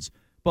 episodes.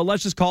 But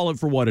let's just call it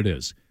for what it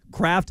is.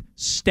 Kraft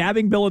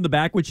stabbing Bill in the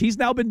back, which he's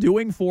now been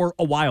doing for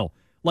a while.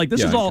 Like,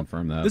 this is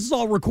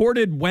all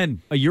recorded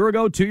when? A year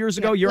ago, 2 years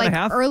ago, year and a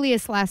half?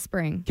 Earliest last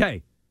spring.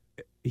 Okay.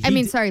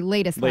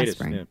 Latest last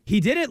spring. Yeah. He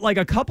did it like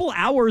a couple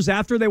hours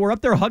after they were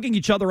up there hugging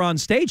each other on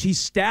stage. He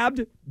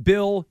stabbed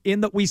Bill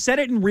we said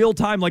it in real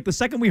time. Like, the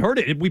second we heard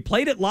it, we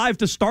played it live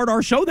to start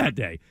our show that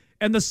day.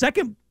 And the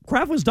second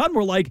Kraft was done,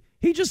 we're like,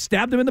 he just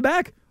stabbed him in the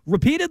back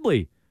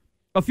repeatedly.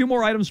 A few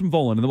more items from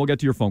Volan, and then we'll get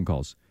to your phone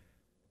calls.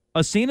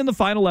 A scene in the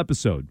final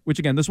episode, which,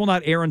 again, this will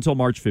not air until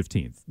March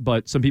 15th,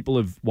 but some people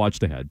have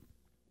watched ahead.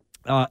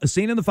 A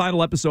scene in the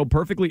final episode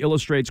perfectly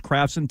illustrates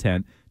Kraft's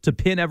intent to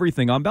pin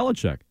everything on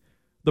Belichick.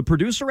 The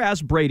producer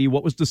asked Brady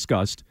what was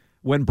discussed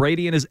when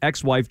Brady and his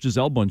ex-wife,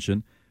 Gisele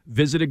Bündchen,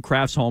 visited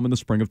Kraft's home in the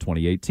spring of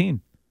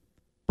 2018.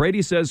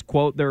 Brady says,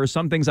 quote, "There are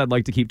some things I'd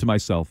like to keep to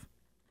myself."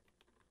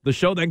 The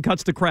show then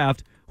cuts to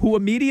Kraft, who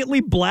immediately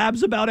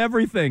blabs about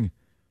everything.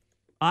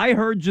 "I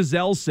heard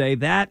Gisele say,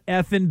 that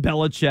effing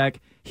Belichick,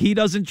 he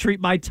doesn't treat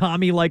my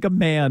Tommy like a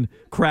man,"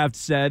 Kraft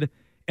said.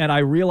 "And I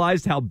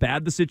realized how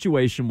bad the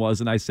situation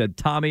was, and I said,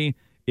 Tommy,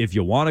 if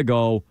you want to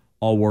go,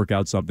 I'll work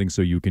out something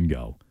so you can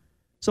go."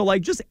 So,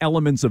 like, just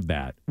elements of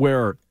that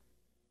where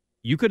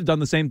you could have done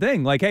the same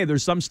thing. Like, hey,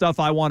 there's some stuff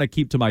I want to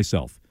keep to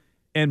myself.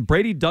 And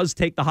Brady does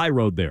take the high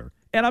road there.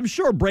 And I'm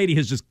sure Brady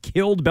has just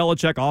killed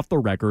Belichick off the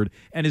record,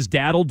 and his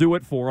dad will do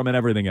it for him and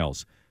everything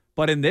else.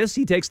 But in this,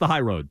 he takes the high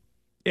road.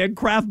 And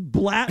Kraft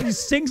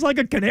sings like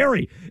a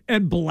canary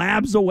and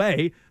blabs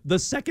away. The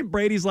second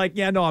Brady's like,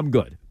 yeah, no, I'm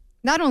good.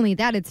 Not only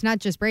that, it's not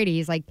just Brady.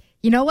 He's like,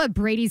 you know what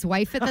Brady's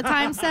wife at the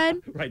time said?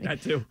 Right,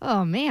 that too.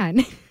 Oh,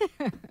 man.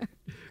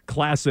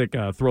 Classic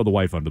throw the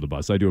wife under the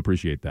bus. I do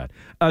appreciate that.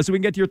 So we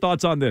can get to your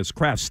thoughts on this.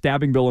 Kraft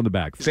stabbing Bill in the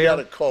back. He's got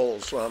a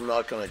cold, so I'm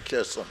not going to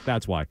kiss him.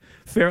 That's why.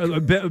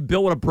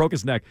 Bill would have broke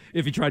his neck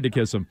if he tried to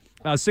kiss him.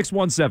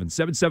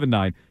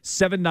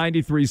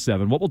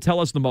 617-779-7937. What will tell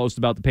us the most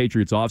about the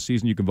Patriots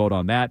offseason? You can vote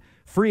on that.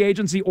 Free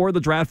agency or the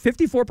draft.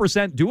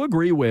 54% do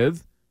agree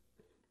with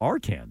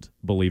Arcand,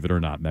 believe it or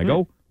not,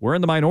 Mego. We're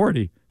in the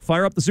minority.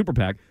 Fire up the super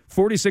PAC.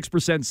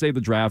 46% say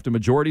the draft. A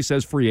majority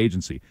says free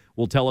agency.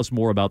 Will tell us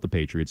more about the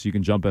Patriots. You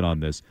can jump in on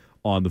this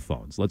on the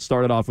phones. Let's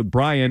start it off with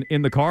Brian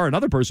in the car,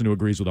 another person who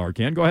agrees with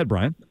Arcand. Go ahead,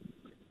 Brian.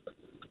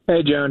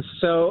 Hey, Jones.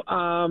 So,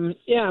 I'm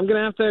going to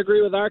have to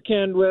agree with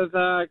Arcand with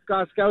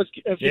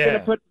Gostkowski. If you're going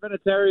to put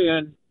Vinatieri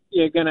in,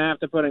 you're going to have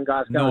to put in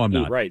Gostkowski. No, I'm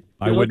not. Right.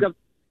 I would.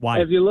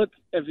 Why? If you look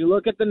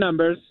at the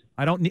numbers.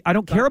 I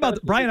don't care about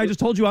Brian. I just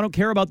told you I don't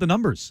care about the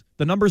numbers.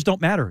 The numbers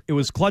don't matter. It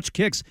was clutch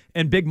kicks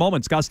and big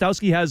moments.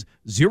 Gostkowski has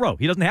 0.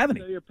 He doesn't have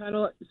any. So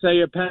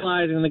you're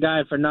penalizing the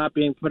guy for not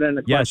being put in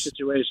a clutch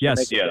situation.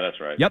 Yes. Yeah, that's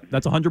right. Yep,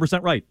 that's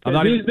 100% right.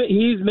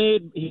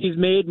 He's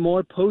made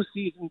more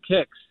postseason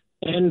kicks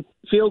and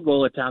field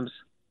goal attempts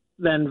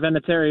than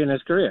Vinatieri in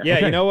his career. Yeah,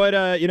 okay. You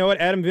know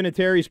what Adam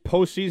Vinatieri's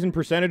postseason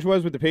percentage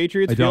was with the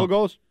Patriots field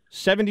goals?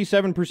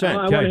 77%. I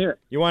want to hear it.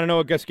 You want to know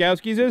what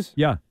Gostkowski's is?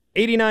 Yeah.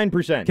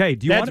 89%. Okay,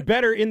 That's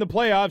better in the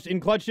playoffs in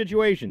clutch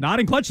situations. Not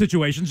in clutch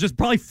situations, just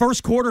probably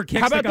first quarter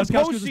kicks. How about that the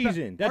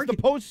postseason? That's the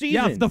postseason.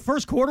 Yeah, the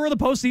first quarter of the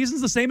postseason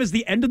is the same as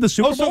the end of the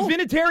Super Bowl. So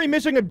Vinatieri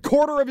missing a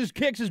quarter of his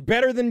kicks is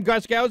better than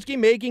Gostkowski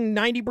making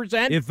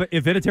 90%? If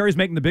Vinatieri's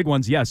making the big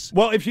ones, yes.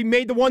 Well, if he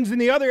made the ones in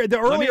the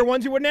earlier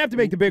ones, he wouldn't have to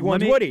make the big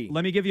ones, would he?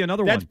 Let me give you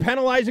another That's one. That's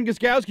penalizing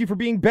Gostkowski for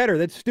being better.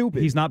 That's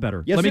stupid. He's not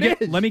better. Yes,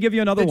 Let me give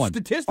you another one.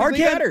 Statistically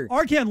better.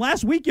 Arcand,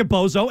 last week you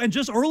bozo, and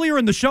just earlier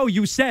in the show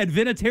you said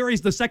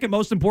Vinatieri's the second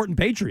most important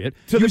Patriot.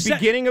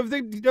 Beginning of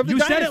the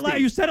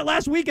dynasty. You said it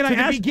last week, and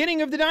the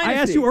beginning of the dynasty. I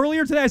asked you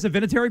earlier today. I said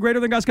Vinatieri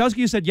greater than Gostkowski.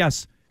 You said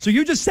yes. So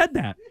you just said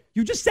that.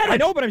 You just said it. I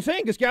know, but I'm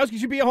saying Gostkowski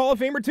should be a Hall of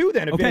Famer too.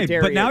 Then, if okay,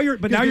 Vinatieri but now you're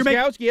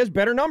Gostkowski has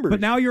better numbers.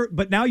 But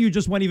now you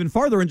just went even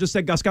farther and just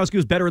said Gostkowski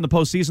was better in the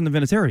postseason than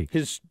Vinatieri.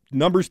 His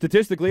numbers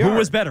statistically Who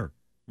was better?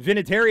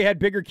 Vinatieri had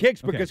bigger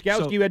kicks, but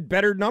Gostkowski had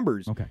better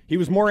numbers. Okay, he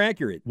was more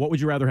accurate. What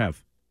would you rather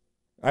have?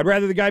 I'd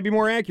rather the guy be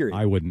more accurate.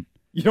 I wouldn't.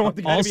 You don't want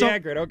the guy to be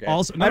accurate, okay.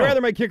 I'd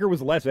rather my kicker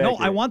was less accurate.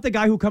 No, I want the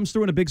guy who comes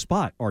through in a big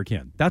spot,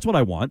 Arcand. That's what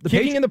I want.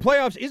 Kicking in the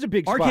playoffs is a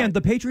big spot. Arcand,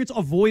 the Patriots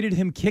avoided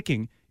him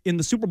kicking in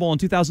the Super Bowl in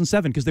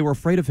 2007 because they were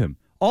afraid of him.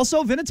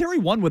 Also,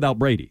 Vinatieri won without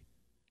Brady.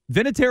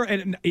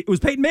 Vinatieri, and it was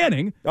Peyton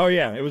Manning. Oh,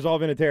 yeah, it was all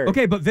Vinatieri.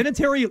 Okay, but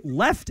Vinatieri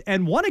left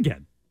and won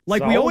again.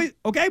 Like we always,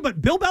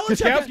 but Bill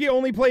Belichick. Gostkowski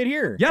only played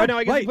here. Yeah, no,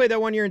 I guess he played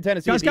that 1 year in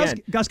Tennessee.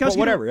 Gostkowski,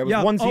 whatever. It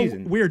was one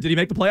season. Weird. Did he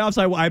make the playoffs?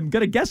 I'm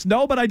gonna guess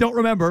no, but I don't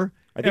remember.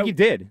 I think he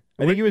did.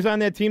 I think he was on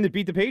that team that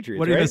beat the Patriots.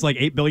 What did he miss? Like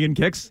 8 billion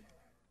kicks?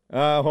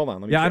 Hold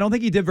on. Let me check. I don't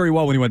think he did very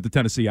well when he went to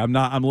Tennessee. I'm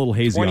a little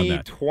hazy on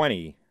that.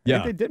 2020. Yeah,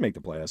 I think they did make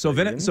the playoffs. So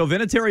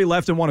Vinatieri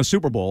left and won a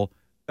Super Bowl.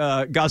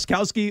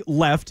 Gostkowski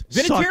left.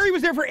 Vinatieri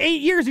was there for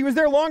 8 years. He was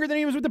there longer than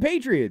he was with the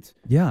Patriots.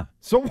 Yeah.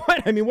 So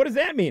what? I mean, what does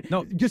that mean?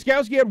 No,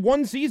 Gostkowski had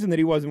 1 season that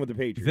he wasn't with the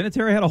Patriots.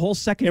 Vinatieri had a whole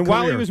second and career.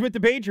 while he was with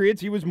the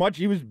Patriots, he was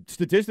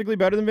statistically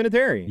better than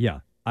Vinatieri. Yeah.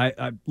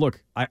 I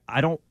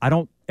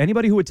don't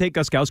anybody who would take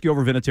Gostkowski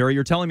over Vinatieri,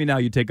 you're telling me now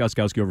you'd take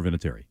Gostkowski over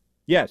Vinatieri.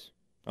 Yes.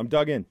 I'm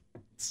dug in.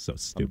 So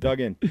stupid. I'm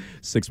dug in.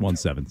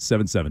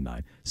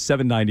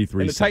 617-779-793.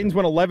 And the Titans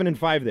went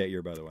 11-5 that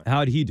year, by the way.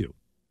 How'd he do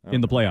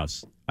in the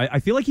playoffs? I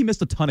feel like he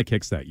missed a ton of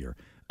kicks that year.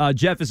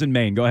 Jeff is in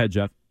Maine. Go ahead,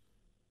 Jeff.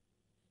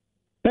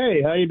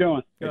 Hey, how you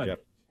doing? Good, Jeff.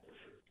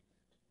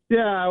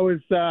 Yeah, I was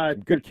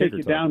going to take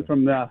you down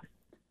from the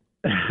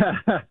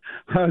I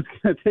was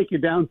going to take you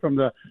down from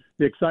the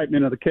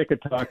excitement of the kicker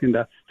talk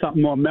into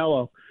something more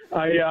mellow.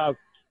 I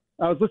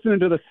was listening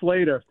to the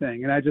Slater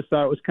thing, and I just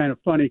thought it was kind of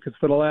funny because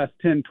for the last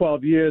 10,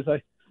 12 years,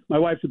 my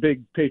wife's a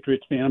big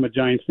Patriots fan. I'm a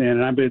Giants fan,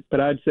 but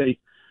I'd say,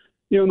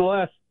 in the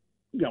last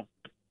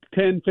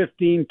 10,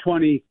 15,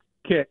 20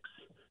 kicks,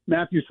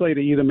 Matthew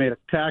Slater either made a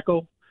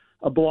tackle,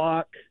 a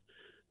block,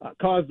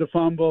 caused a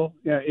fumble.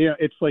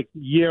 It's like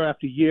year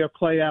after year,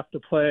 play after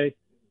play.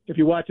 If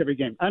you watch every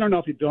game, I don't know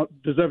if he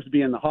deserves to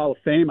be in the Hall of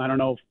Fame. I don't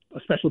know if a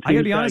special teams I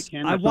gotta be honest.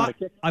 can. I've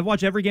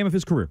watched every game of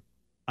his career.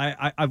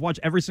 I've watched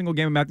every single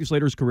game of Matthew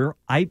Slater's career.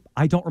 I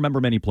don't remember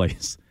many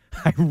plays.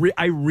 I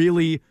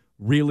really,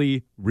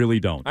 really, really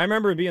don't. I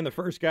remember him being the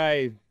first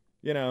guy,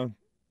 down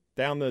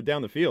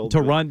the field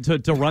to run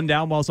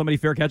down while somebody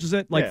fair catches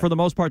it. For the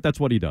most part, that's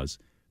what he does.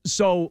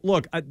 So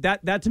look,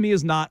 that to me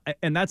is not,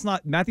 and that's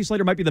not. Matthew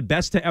Slater might be the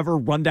best to ever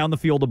run down the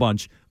field a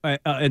bunch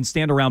and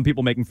stand around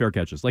people making fair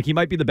catches. He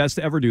might be the best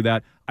to ever do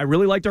that. I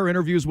really liked our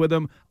interviews with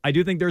him. I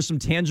do think there's some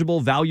tangible,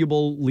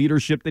 valuable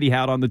leadership that he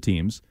had on the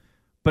teams.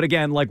 But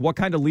again, what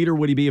kind of leader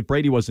would he be if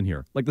Brady wasn't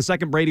here? The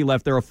second Brady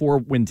left, they're a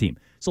 4-win team.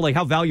 So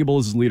how valuable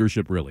is his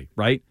leadership really,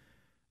 right?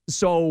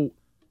 So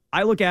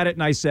I look at it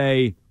and I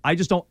say, I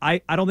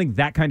don't think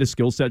that kind of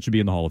skill set should be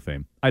in the Hall of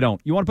Fame. I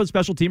don't. You want to put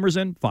special teamers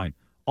in? Fine.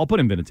 I'll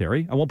put in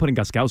Vinatieri. I won't put in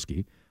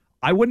Gostkowski.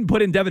 I wouldn't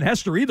put in Devin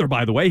Hester either,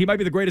 by the way. He might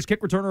be the greatest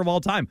kick returner of all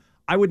time.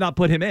 I would not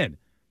put him in.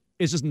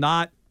 It's just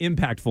not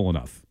impactful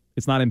enough.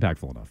 It's not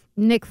impactful enough.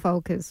 Nick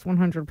Folk is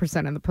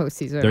 100% in the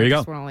postseason. There you go. I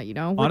just want to let you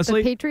know. With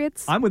honestly, the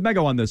Patriots, I'm with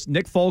Mego on this.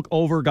 Nick Folk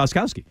over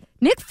Gostkowski.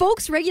 Nick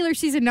Folk's regular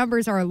season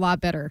numbers are a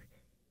lot better.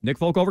 Nick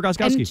Folk over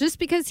Gostkowski. And just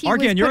because he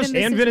Arcand, was put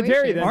in this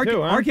Vinatieri then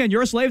too, huh? Arcand,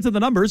 you're a slave to the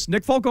numbers.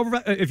 Nick Folk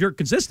over, if you're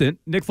consistent,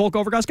 Nick Folk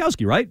over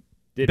Gostkowski, right?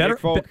 Better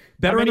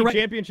in the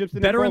championships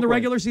than better in the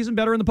regular season,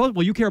 better in the post.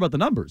 Well, you care about the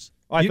numbers.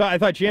 I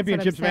thought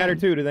championships matter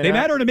too. Do they? They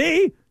matter to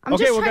me.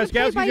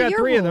 Gostkowski's got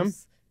 3 of them.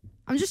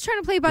 I'm just trying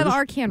to play by the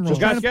Arcand rules.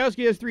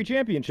 Gostkowski has 3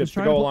 championships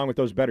to go along with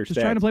those better stats.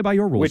 Just trying to play by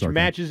your rules, which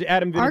matches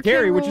Adam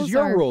Vinatieri, which is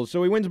your rules.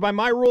 So he wins by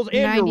my rules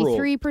and your rules.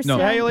 93%. No,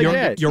 how you like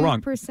that? You're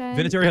wrong.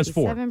 Vinatieri has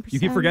 4. You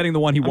keep forgetting the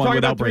one he won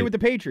without Brady. With the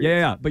Patriots.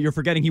 Yeah, but you're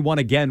forgetting he won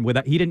again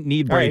without. He didn't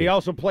need Brady. All right, he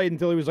also played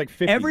until he was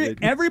 50.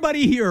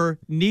 Everybody here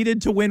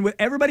needed to win.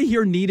 Everybody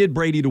here needed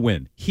Brady to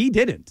win. He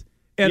didn't.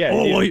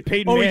 And,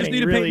 Peyton Manning. He just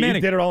needed really, Peyton Manning.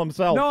 He did it all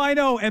himself. No, I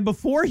know. And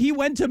before he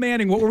went to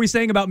Manning, what were we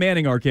saying about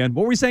Manning, Arcand?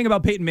 What were we saying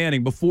about Peyton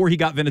Manning before he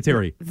got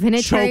Vinatieri?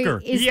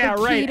 Choker.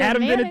 Right.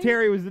 Adam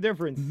Vinatieri was the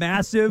difference.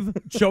 Massive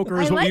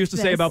choker is what we used to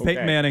say about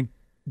Peyton Manning.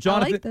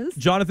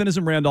 Jonathan is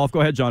in Randolph.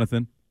 Go ahead,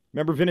 Jonathan.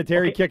 Remember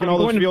Vinatieri kicking all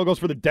those field goals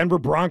for the Denver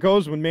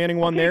Broncos when Manning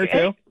won there,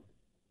 too?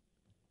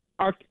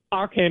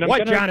 Arcand, I'm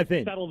going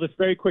to settle this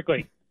very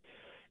quickly.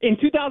 In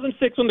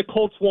 2006, when the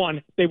Colts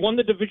won, they won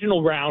the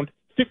divisional round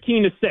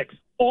 15-6.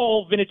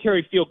 All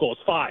Vinatieri field goals,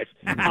 5.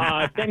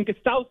 Then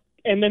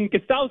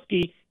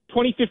Gostowski,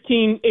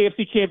 2015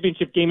 AFC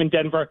Championship game in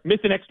Denver,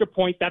 missed an extra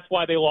point. That's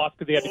why they lost,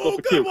 because they had to go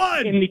for 2.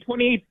 One. In the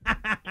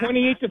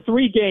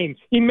 28-3 game,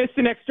 he missed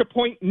an extra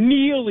point,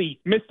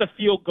 nearly missed a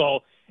field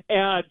goal.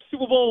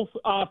 Super Bowl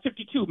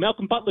 52,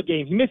 Malcolm Butler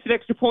game, he missed an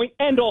extra point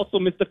and also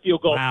missed a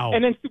field goal. Wow.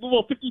 And then Super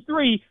Bowl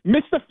 53,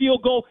 missed a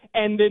field goal,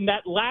 and then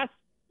that last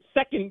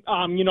second,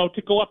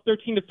 to go up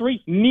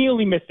 13-3,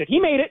 nearly missed it. He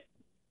made it.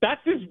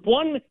 That's his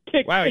one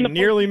kick. Wow, in he the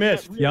nearly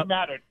missed. That really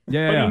mattered.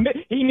 Yeah. But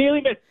he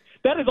nearly missed.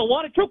 That is a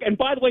lot of choke. And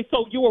by the way,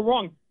 so you were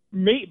wrong.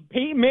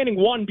 Peyton Manning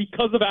won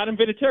because of Adam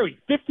Vinatieri.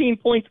 15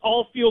 points,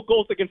 all field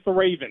goals against the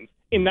Ravens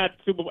in that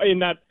Super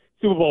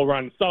Bowl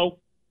run. So,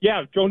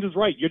 yeah, Jones is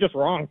right. You're just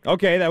wrong.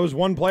 Okay, that was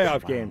one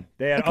playoff game.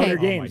 They had other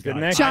games,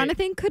 didn't they?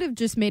 Jonathan could have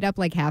just made up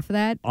like half of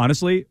that.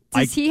 Honestly,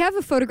 Does he have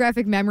a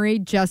photographic memory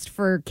just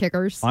for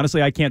kickers?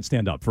 Honestly, I can't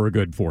stand up for a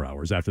good 4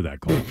 hours after that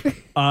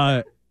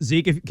call.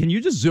 Zeke, can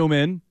you just zoom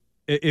in?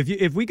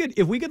 If we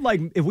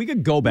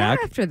could go back.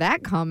 Not after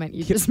that comment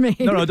you just made.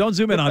 No, don't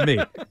zoom in on me.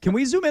 Can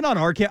we zoom in on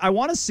Arcand? I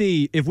want to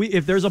see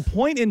if there's a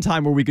point in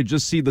time where we could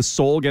just see the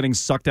soul getting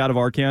sucked out of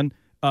Arcand.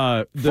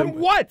 From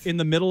what? In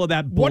the middle of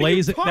that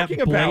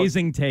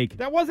blazing take.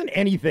 That wasn't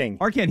anything.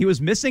 Arcand, he was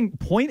missing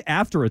point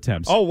after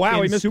attempts. Oh,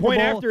 wow. He missed Super point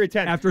Bowl, after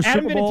attempts. After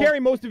Adam Super Bowl,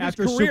 Vinatieri, most of his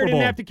career, Super Bowl.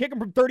 didn't have to kick him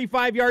from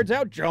 35 yards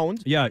out,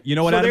 Jones. Yeah, you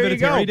know what So Adam there you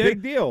go. Vinatieri did?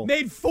 Big deal.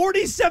 Made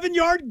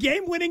 47-yard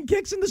game-winning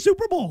kicks in the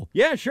Super Bowl.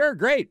 Yeah, sure.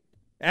 Great.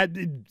 Yes,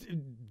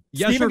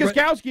 Steven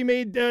Gostkowski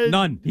made...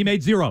 none. He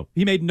made 0.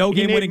 He made no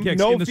game-winning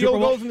kicks in the Super Bowl. No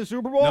field goals in the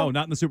Super Bowl? No,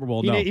 not in the Super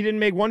Bowl, no. He didn't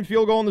make one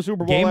field goal in the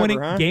Super Bowl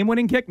ever,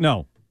 Game-winning kick?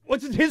 No.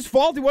 What's it his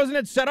fault? He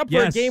wasn't set up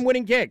for a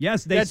game-winning kick.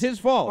 Yes, that's his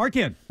fault.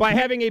 Arcand. By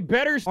having a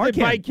better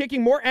by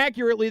kicking more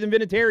accurately than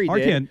Vinatieri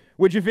did,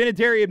 which if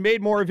Vinatieri had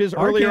made more of his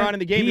earlier on in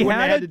the game, he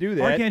wouldn't have had to do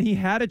that. Arcand, he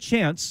had a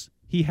chance.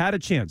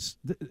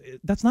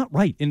 That's not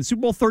right. In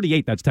Super Bowl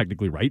 38, that's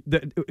technically right.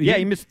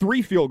 He missed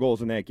 3 field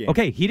goals in that game.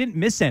 Okay, he didn't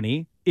miss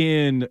any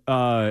in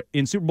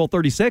Super Bowl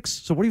 36.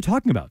 So what are you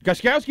talking about?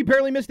 Gostkowski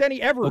barely missed any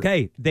ever.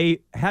 Okay, they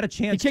had a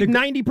chance. He kicked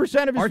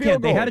 90% of his field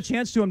goals. They had a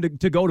chance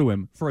to go to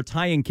him for a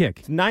tying kick.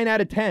 It's 9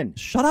 out of 10.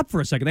 Shut up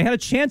for a second. They had a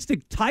chance to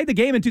tie the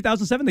game in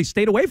 2007. They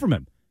stayed away from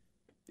him.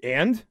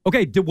 And?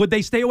 Okay, would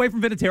they stay away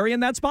from Vinatieri in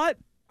that spot?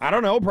 I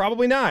don't know.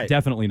 Probably not.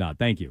 Definitely not.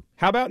 Thank you.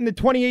 How about in the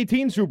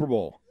 2018 Super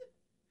Bowl?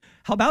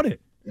 How about it?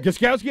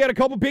 Gostkowski had a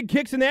couple big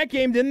kicks in that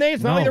game, didn't they?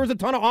 It's not like there was a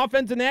ton of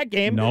offense in that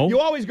game. No. You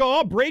always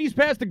go, Brady's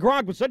pass to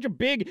Gronk was such a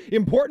big,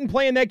 important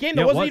play in that game.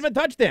 There wasn't even a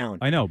touchdown.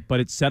 I know, but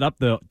it set up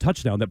the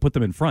touchdown that put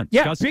them in front.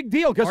 Yeah, big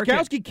deal.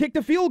 Gostkowski kicked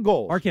a field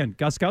goal. Arcand,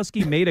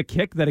 Gostkowski made a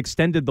kick that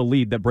extended the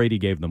lead that Brady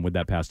gave them with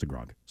that pass to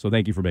Gronk. So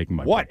thank you for making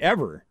my point.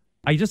 Whatever.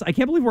 I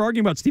can't believe we're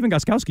arguing about Steven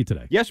Gostkowski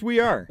today. Yes, we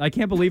are. I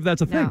can't believe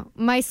that's a thing. No,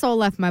 my soul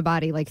left my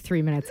body like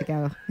 3 minutes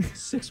ago.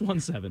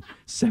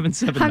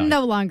 617-779. I'm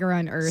no longer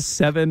on Earth.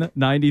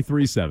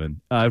 793.7.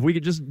 If we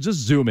could just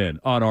zoom in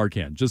on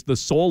Arcand, just the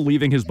soul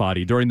leaving his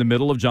body during the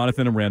middle of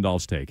Jonathan and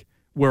Randolph's take,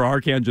 where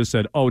Arcand just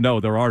said, "Oh no,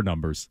 there are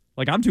numbers."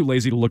 Like, I'm too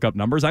lazy to look up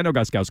numbers. I know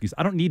Gostkowski's.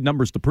 I don't need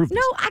numbers to prove this.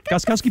 No, I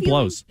got Gostkowski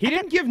blows. He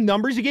didn't give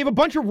numbers. He gave a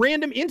bunch of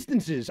random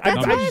instances.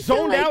 I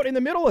zoned out in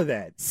the middle of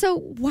that. So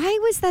why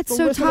was that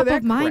so top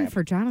of mind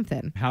for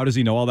Jonathan? How does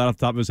he know all that off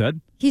the top of his head?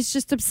 He's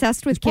just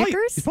obsessed with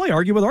kickers? He's probably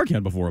argued with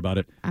Arcand before about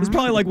it. It's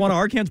probably like one of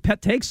Arcand's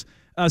pet takes.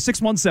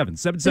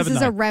 617-779. This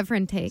is a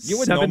reverend take. You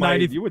would know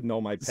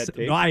my pet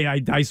take. No,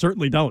 I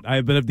certainly don't.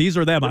 But if these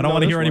are them, I don't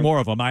want to hear any more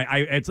of them.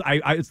 It's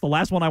the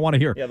last one I want to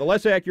hear. Yeah, the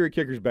less accurate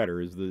kicker's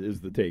better is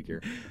the take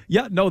here.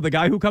 Yeah, no, the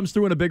guy who comes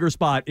through in a bigger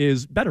spot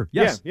is better.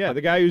 Yes. Yeah,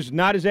 the guy who's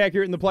not as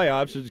accurate in the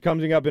playoffs is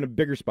coming up in a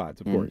bigger spots,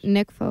 of course.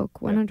 Nick Folk,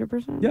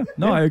 100%. Yeah,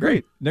 no, I agree.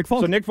 Great. Nick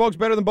Folk. So Nick Folk's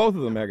better than both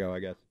of them, Mego, I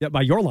guess. Yeah,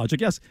 by your logic,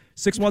 yes.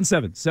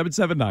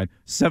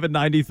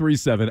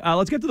 617-779-7937.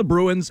 Let's get to the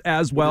Bruins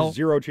as well.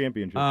 0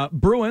 championship.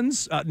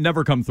 Bruins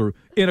never come through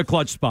in a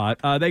clutch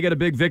spot. They get a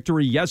big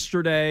victory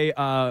yesterday.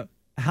 How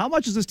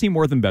much is this team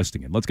worth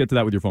investing in? Let's get to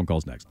that with your phone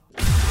calls next.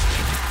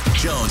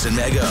 Jones and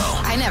Mego.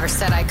 I never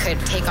said I could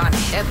take on a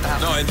hippo.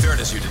 No, in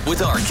fairness, you did. With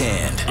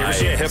Arcand. You ever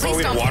see a hippo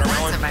eat a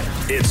watermelon?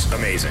 It's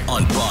amazing.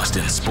 On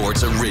Boston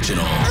Sports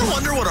Original. I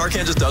wonder what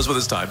Arcand just does with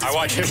his time. I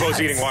watch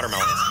hippos eating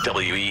watermelons.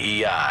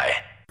 WEEI.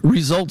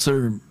 Results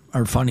are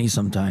funny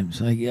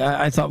sometimes.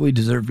 I thought we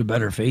deserved a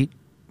better fate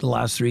the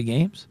last 3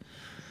 games.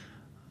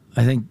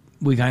 I think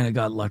we kind of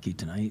got lucky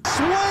tonight.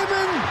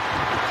 Swayman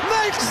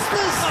makes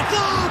the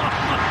stop.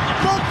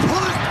 The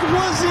puck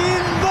was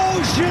in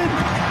motion,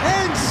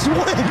 and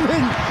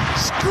Swayman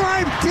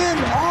striped it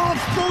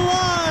off the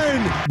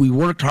line. We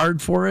worked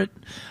hard for it.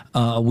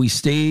 We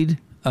stayed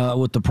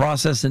with the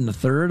process in the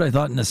third. I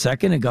thought in the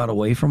second it got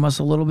away from us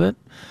a little bit,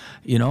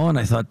 and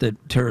I thought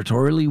that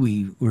territorially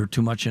we were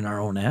too much in our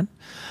own end.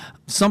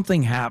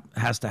 Something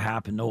has to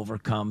happen to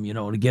overcome,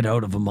 to get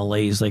out of a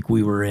malaise like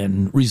we were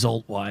in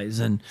result-wise.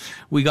 And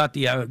we got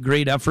the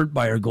great effort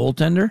by our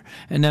goaltender.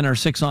 And then our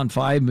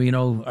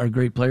 6-on-5, our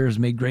great players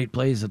made great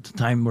plays at the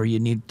time where you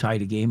need to tie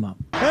the game up.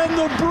 And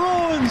the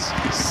Bruins Bruins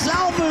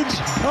salvage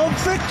a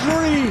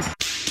victory.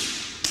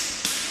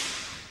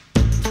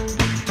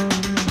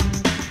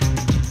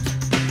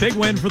 Big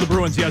win for the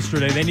Bruins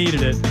yesterday. They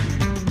needed it.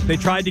 They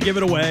tried to give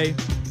it away.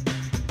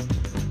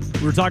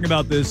 We were talking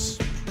about this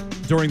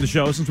during the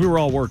show since we were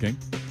all working.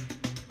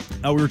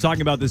 We were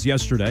talking about this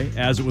yesterday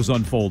as it was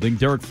unfolding.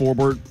 Derek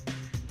Forbort,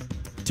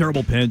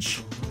 terrible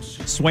pinch.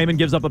 Swayman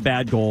gives up a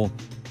bad goal.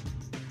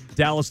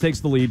 Dallas takes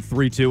the lead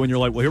 3-2, and you're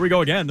like, well, here we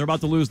go again. They're about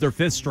to lose their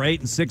fifth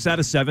straight and 6 out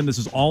of 7. This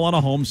is all on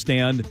a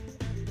homestand.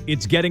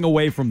 It's getting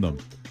away from them.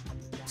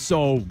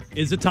 So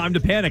is it time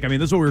to panic? I mean,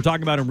 this is what we were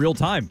talking about in real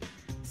time.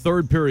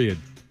 Third period,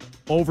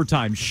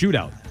 overtime,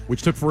 shootout,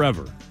 which took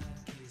forever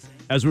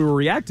as we were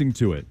reacting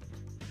to it.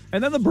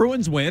 And then the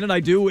Bruins win, and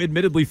I do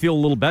admittedly feel a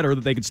little better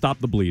that they could stop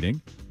the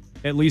bleeding,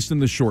 at least in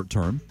the short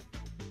term.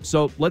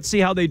 So let's see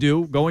how they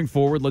do going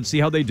forward. Let's see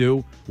how they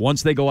do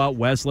once they go out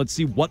west. Let's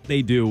see what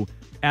they do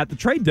at the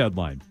trade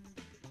deadline.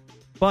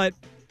 But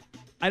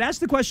I'd ask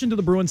the question, do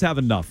the Bruins have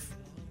enough?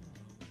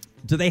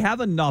 Do they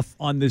have enough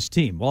on this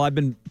team? Well, I've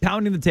been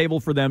pounding the table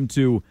for them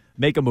to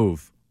make a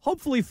move,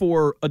 hopefully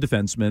for a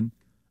defenseman.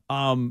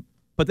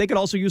 But they could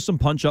also use some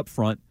punch up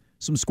front,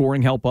 some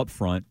scoring help up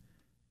front.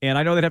 And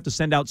I know they'd have to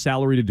send out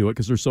salary to do it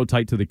because they're so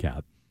tight to the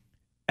cap.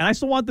 And I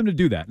still want them to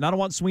do that. And I don't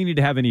want Sweeney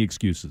to have any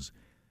excuses.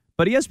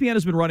 But ESPN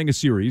has been running a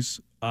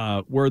series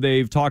where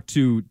they've talked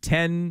to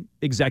 10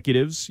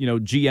 executives,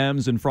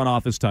 GMs and front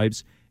office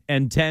types,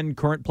 and 10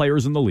 current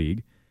players in the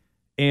league.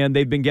 And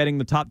they've been getting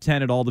the top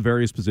 10 at all the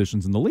various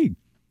positions in the league.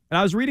 And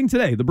I was reading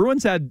today, the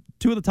Bruins had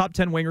 2 of the top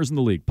 10 wingers in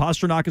the league.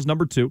 Pastrnak is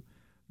number 2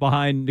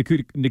 behind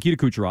Nikita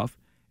Kucherov,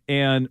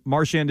 and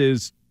Marchand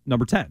is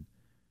number 10.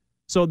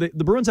 So the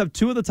Bruins have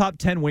 2 of the top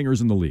 10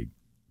 wingers in the league.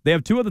 They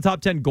have 2 of the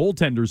top 10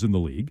 goaltenders in the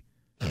league.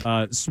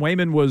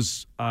 Swayman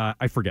was,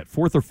 I forget,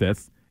 4th or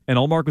 5th, and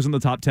Ullmark was in the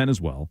top 10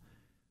 as well.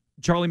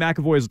 Charlie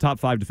McAvoy is a top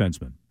 5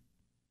 defenseman.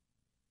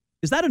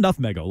 Is that enough,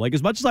 Mego? Like,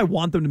 as much as I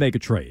want them to make a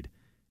trade,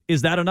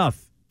 is that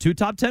enough? 2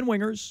 top 10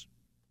 wingers,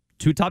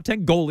 2 top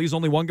 10 goalies,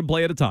 only one can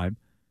play at a time,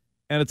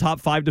 and a top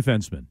 5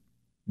 defenseman.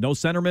 No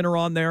centermen are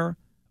on there.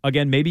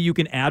 Again, maybe you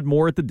can add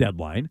more at the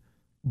deadline,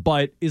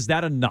 but is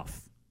that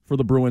enough for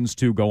the Bruins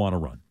to go on a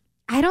run?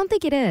 I don't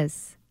think it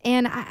is.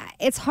 And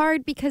it's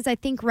hard because I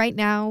think right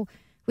now,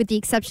 with the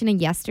exception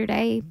of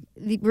yesterday,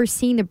 we're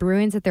seeing the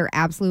Bruins at their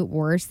absolute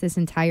worst this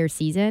entire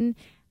season.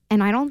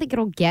 And I don't think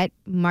it'll get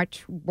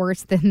much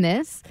worse than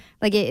this,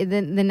 like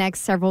the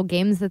next several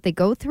games that they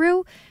go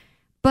through.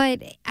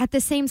 But at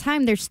the same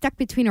time, they're stuck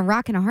between a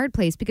rock and a hard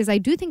place because I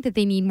do think that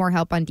they need more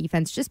help on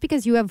defense. Just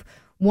because you have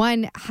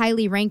one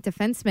highly ranked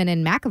defenseman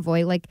in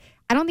McAvoy, like,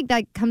 I don't think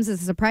that comes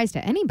as a surprise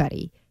to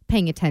anybody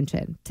paying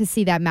attention to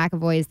see that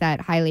McAvoy is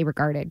that highly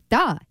regarded.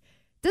 Duh.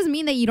 Doesn't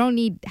mean that you don't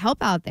need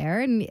help out there.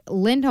 And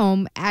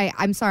Lindholm,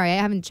 I'm sorry, I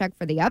haven't checked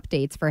for the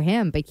updates for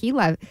him, but he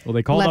left. Well,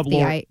 they called up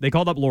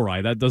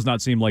Lohrei. That does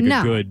not seem like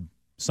a good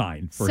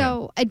sign for him.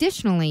 So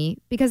additionally,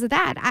 because of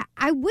that,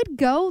 I would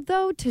go,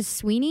 though, to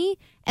Sweeney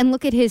and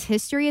look at his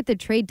history at the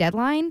trade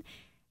deadline.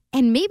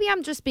 And maybe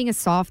I'm just being a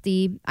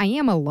softie. I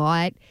am a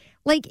lot.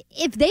 Like,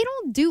 if they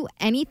don't do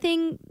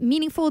anything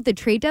meaningful at the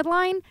trade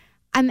deadline,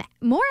 I'm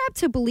more apt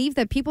to believe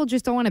that people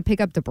just don't want to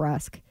pick up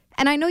DeBrusk.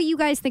 And I know you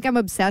guys think I'm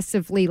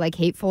obsessively,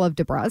 hateful of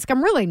DeBrusk.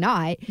 I'm really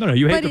not. No,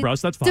 you hate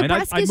DeBrusk. That's fine.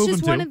 DeBrusk is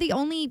just one of the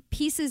only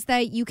pieces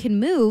that you can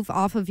move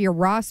off of your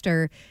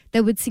roster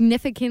that would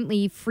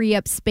significantly free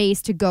up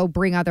space to go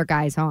bring other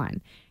guys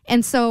on.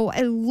 And so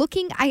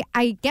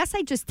I guess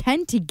I just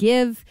tend to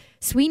give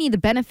Sweeney the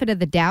benefit of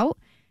the doubt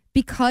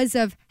because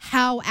of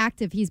how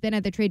active he's been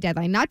at the trade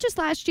deadline. Not just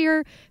last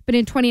year, but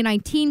in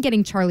 2019,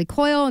 getting Charlie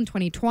Coyle, in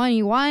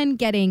 2021,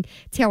 getting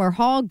Taylor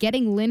Hall,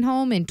 getting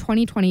Lindholm in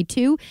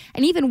 2022,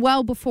 and even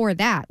well before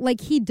that.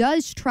 He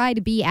does try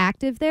to be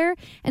active there.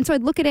 And so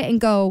I'd look at it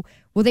and go,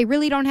 well, they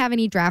really don't have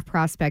any draft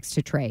prospects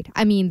to trade.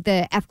 I mean,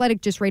 the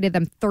Athletic just rated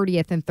them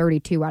 30th and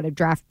 32 out of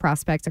draft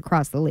prospects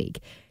across the league.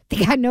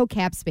 They got no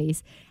cap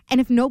space. And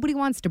if nobody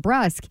wants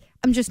DeBrusk,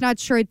 I'm just not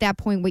sure at that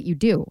point what you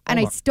do. And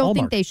I still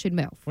think they should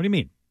move. What do you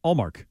mean?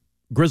 Ullmark,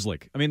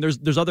 Grzelcyk. I mean,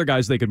 there's other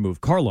guys they could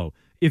move. Carlo,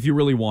 if you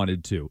really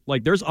wanted to.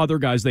 There's other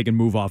guys they can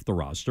move off the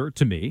roster,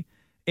 to me.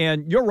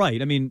 And you're right.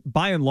 I mean,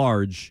 by and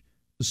large,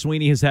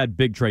 Sweeney has had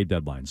big trade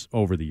deadlines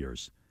over the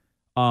years.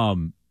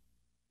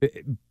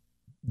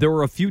 There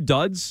were a few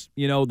duds.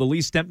 The Lee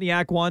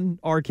Stempniak one,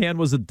 Arcand,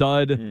 was a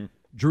dud. Mm-hmm.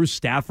 Drew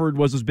Stafford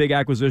was his big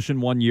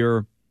acquisition one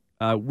year.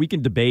 We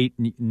can debate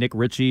Nick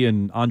Ritchie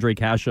and Andre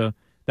Kasha.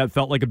 That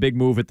felt like a big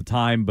move at the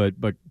time, but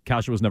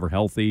Kasha was never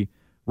healthy.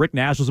 Rick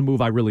Nash was a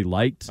move I really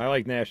liked. I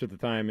liked Nash at the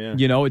time, yeah.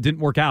 It didn't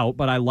work out,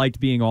 but I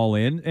liked being all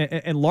in,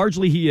 and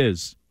largely he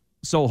is.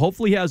 So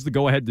hopefully he has the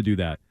go-ahead to do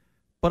that.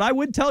 But I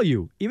would tell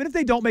you, even if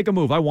they don't make a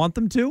move, I want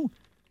them to,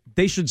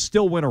 they should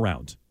still win a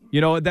round.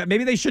 That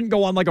maybe they shouldn't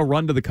go on a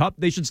run to the cup.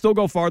 They should still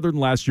go farther than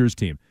last year's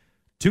team.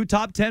 2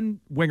 top 10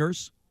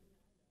 wingers,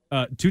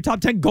 2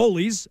 top 10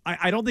 goalies.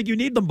 I don't think you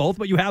need them both,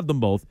 but you have them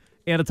both.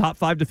 And a top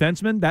 5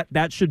 defenseman,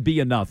 that should be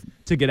enough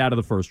to get out of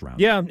the first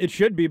round. Yeah, it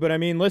should be, but I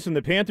mean, listen,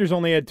 the Panthers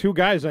only had 2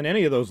 guys on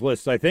any of those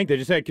lists, I think. They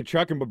just had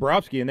Tkachuk and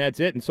Bobrovsky, and that's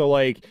it. And so,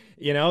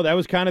 that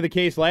was kind of the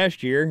case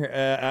last year.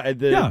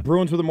 The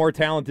Bruins were the more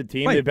talented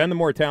team. Right. They've been the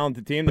more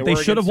talented team. But they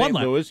should have won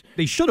that.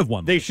 They should have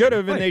won. They should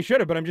have, and they should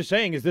have. But I'm just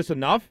saying, is this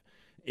enough?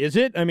 Is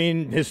it? I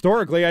mean,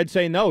 historically, I'd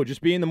say no.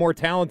 Just being the more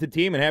talented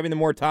team and having the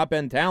more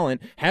top-end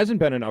talent hasn't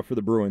been enough for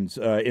the Bruins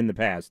in the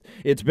past.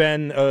 It's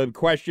been a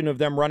question of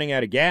them running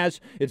out of gas.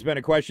 It's been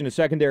a question of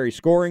secondary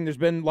scoring. There's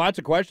been lots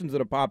of questions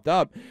that have popped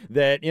up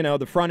that,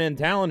 the front-end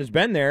talent has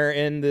been there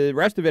and the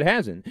rest of it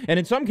hasn't. And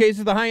in some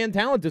cases, the high-end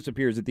talent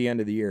disappears at the end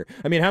of the year.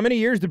 I mean, how many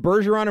years did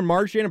Bergeron and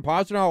Marchand and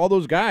Pastrnak, all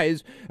those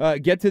guys,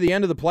 get to the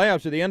end of the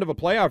playoffs or the end of a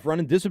playoff run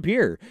and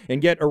disappear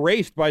and get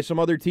erased by some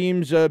other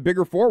team's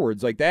bigger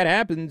forwards? Like, that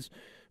happens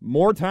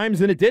more times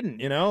than it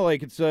didn't,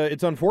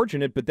 it's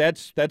unfortunate, but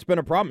that's been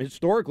a problem.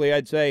 Historically,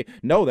 I'd say,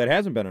 no, that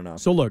hasn't been enough.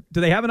 So look,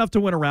 do they have enough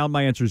to win a round?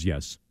 My answer is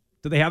yes.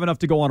 Do they have enough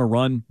to go on a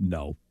run?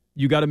 No.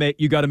 You got to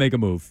make a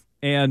move.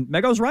 And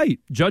Mego's right.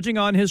 Judging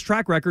on his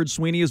track record,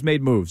 Sweeney has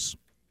made moves.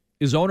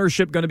 Is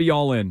ownership going to be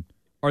all in?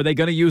 Are they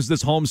going to use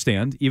this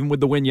homestand, even with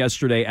the win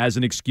yesterday, as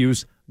an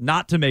excuse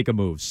not to make a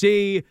move?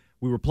 See,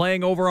 we were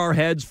playing over our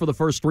heads for the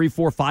first 3,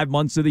 4, 5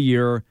 months of the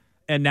year,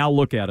 and now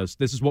look at us.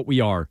 This is what we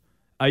are.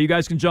 You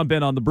guys can jump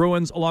in on the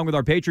Bruins along with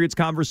our Patriots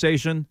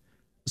conversation.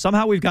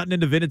 Somehow we've gotten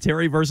into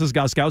Vinatieri versus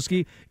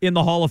Gostkowski in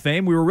the Hall of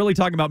Fame. We were really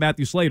talking about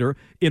Matthew Slater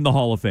in the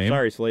Hall of Fame.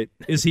 Sorry, Slate.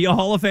 Is he a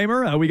Hall of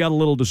Famer? We got a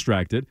little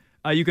distracted.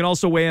 You can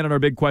also weigh in on our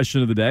big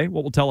question of the day.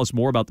 What will tell us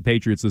more about the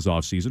Patriots this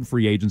offseason,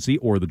 free agency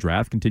or the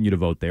draft? Continue to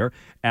vote there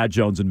at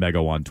Jones and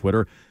Mego on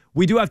Twitter.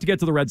 We do have to get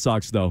to the Red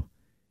Sox, though,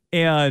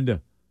 and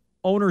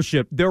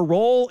ownership, their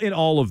role in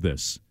all of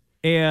this,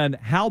 and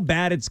how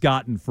bad it's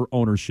gotten for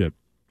ownership.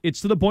 It's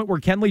to the point where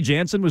Kenley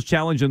Jansen was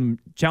challenging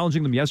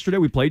them yesterday.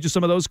 We played you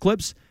some of those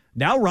clips.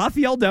 Now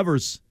Rafael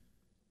Devers,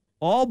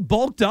 all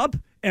bulked up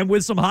and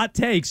with some hot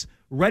takes,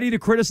 ready to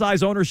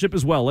criticize ownership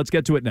as well. Let's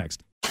get to it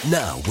next.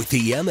 Now, with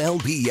the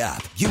MLB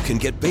app, you can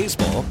get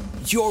baseball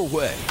your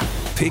way.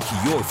 Pick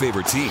your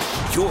favorite team,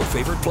 your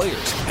favorite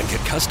players, and get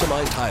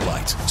customized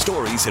highlights,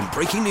 stories, and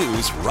breaking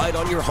news right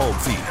on your home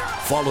feed.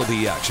 Follow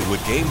the action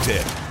with Game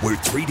 10, where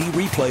 3D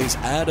replays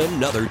add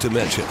another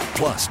dimension.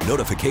 Plus,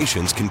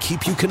 notifications can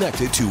keep you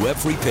connected to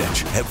every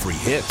pitch, every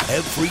hit,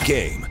 every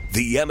game.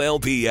 The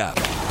MLB app.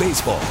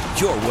 Baseball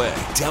your way.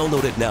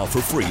 Download it now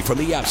for free from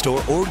the App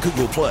Store or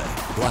Google Play.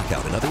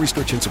 Blackout and other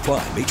restrictions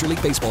apply. Major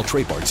League Baseball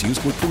trademarks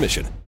used with permission.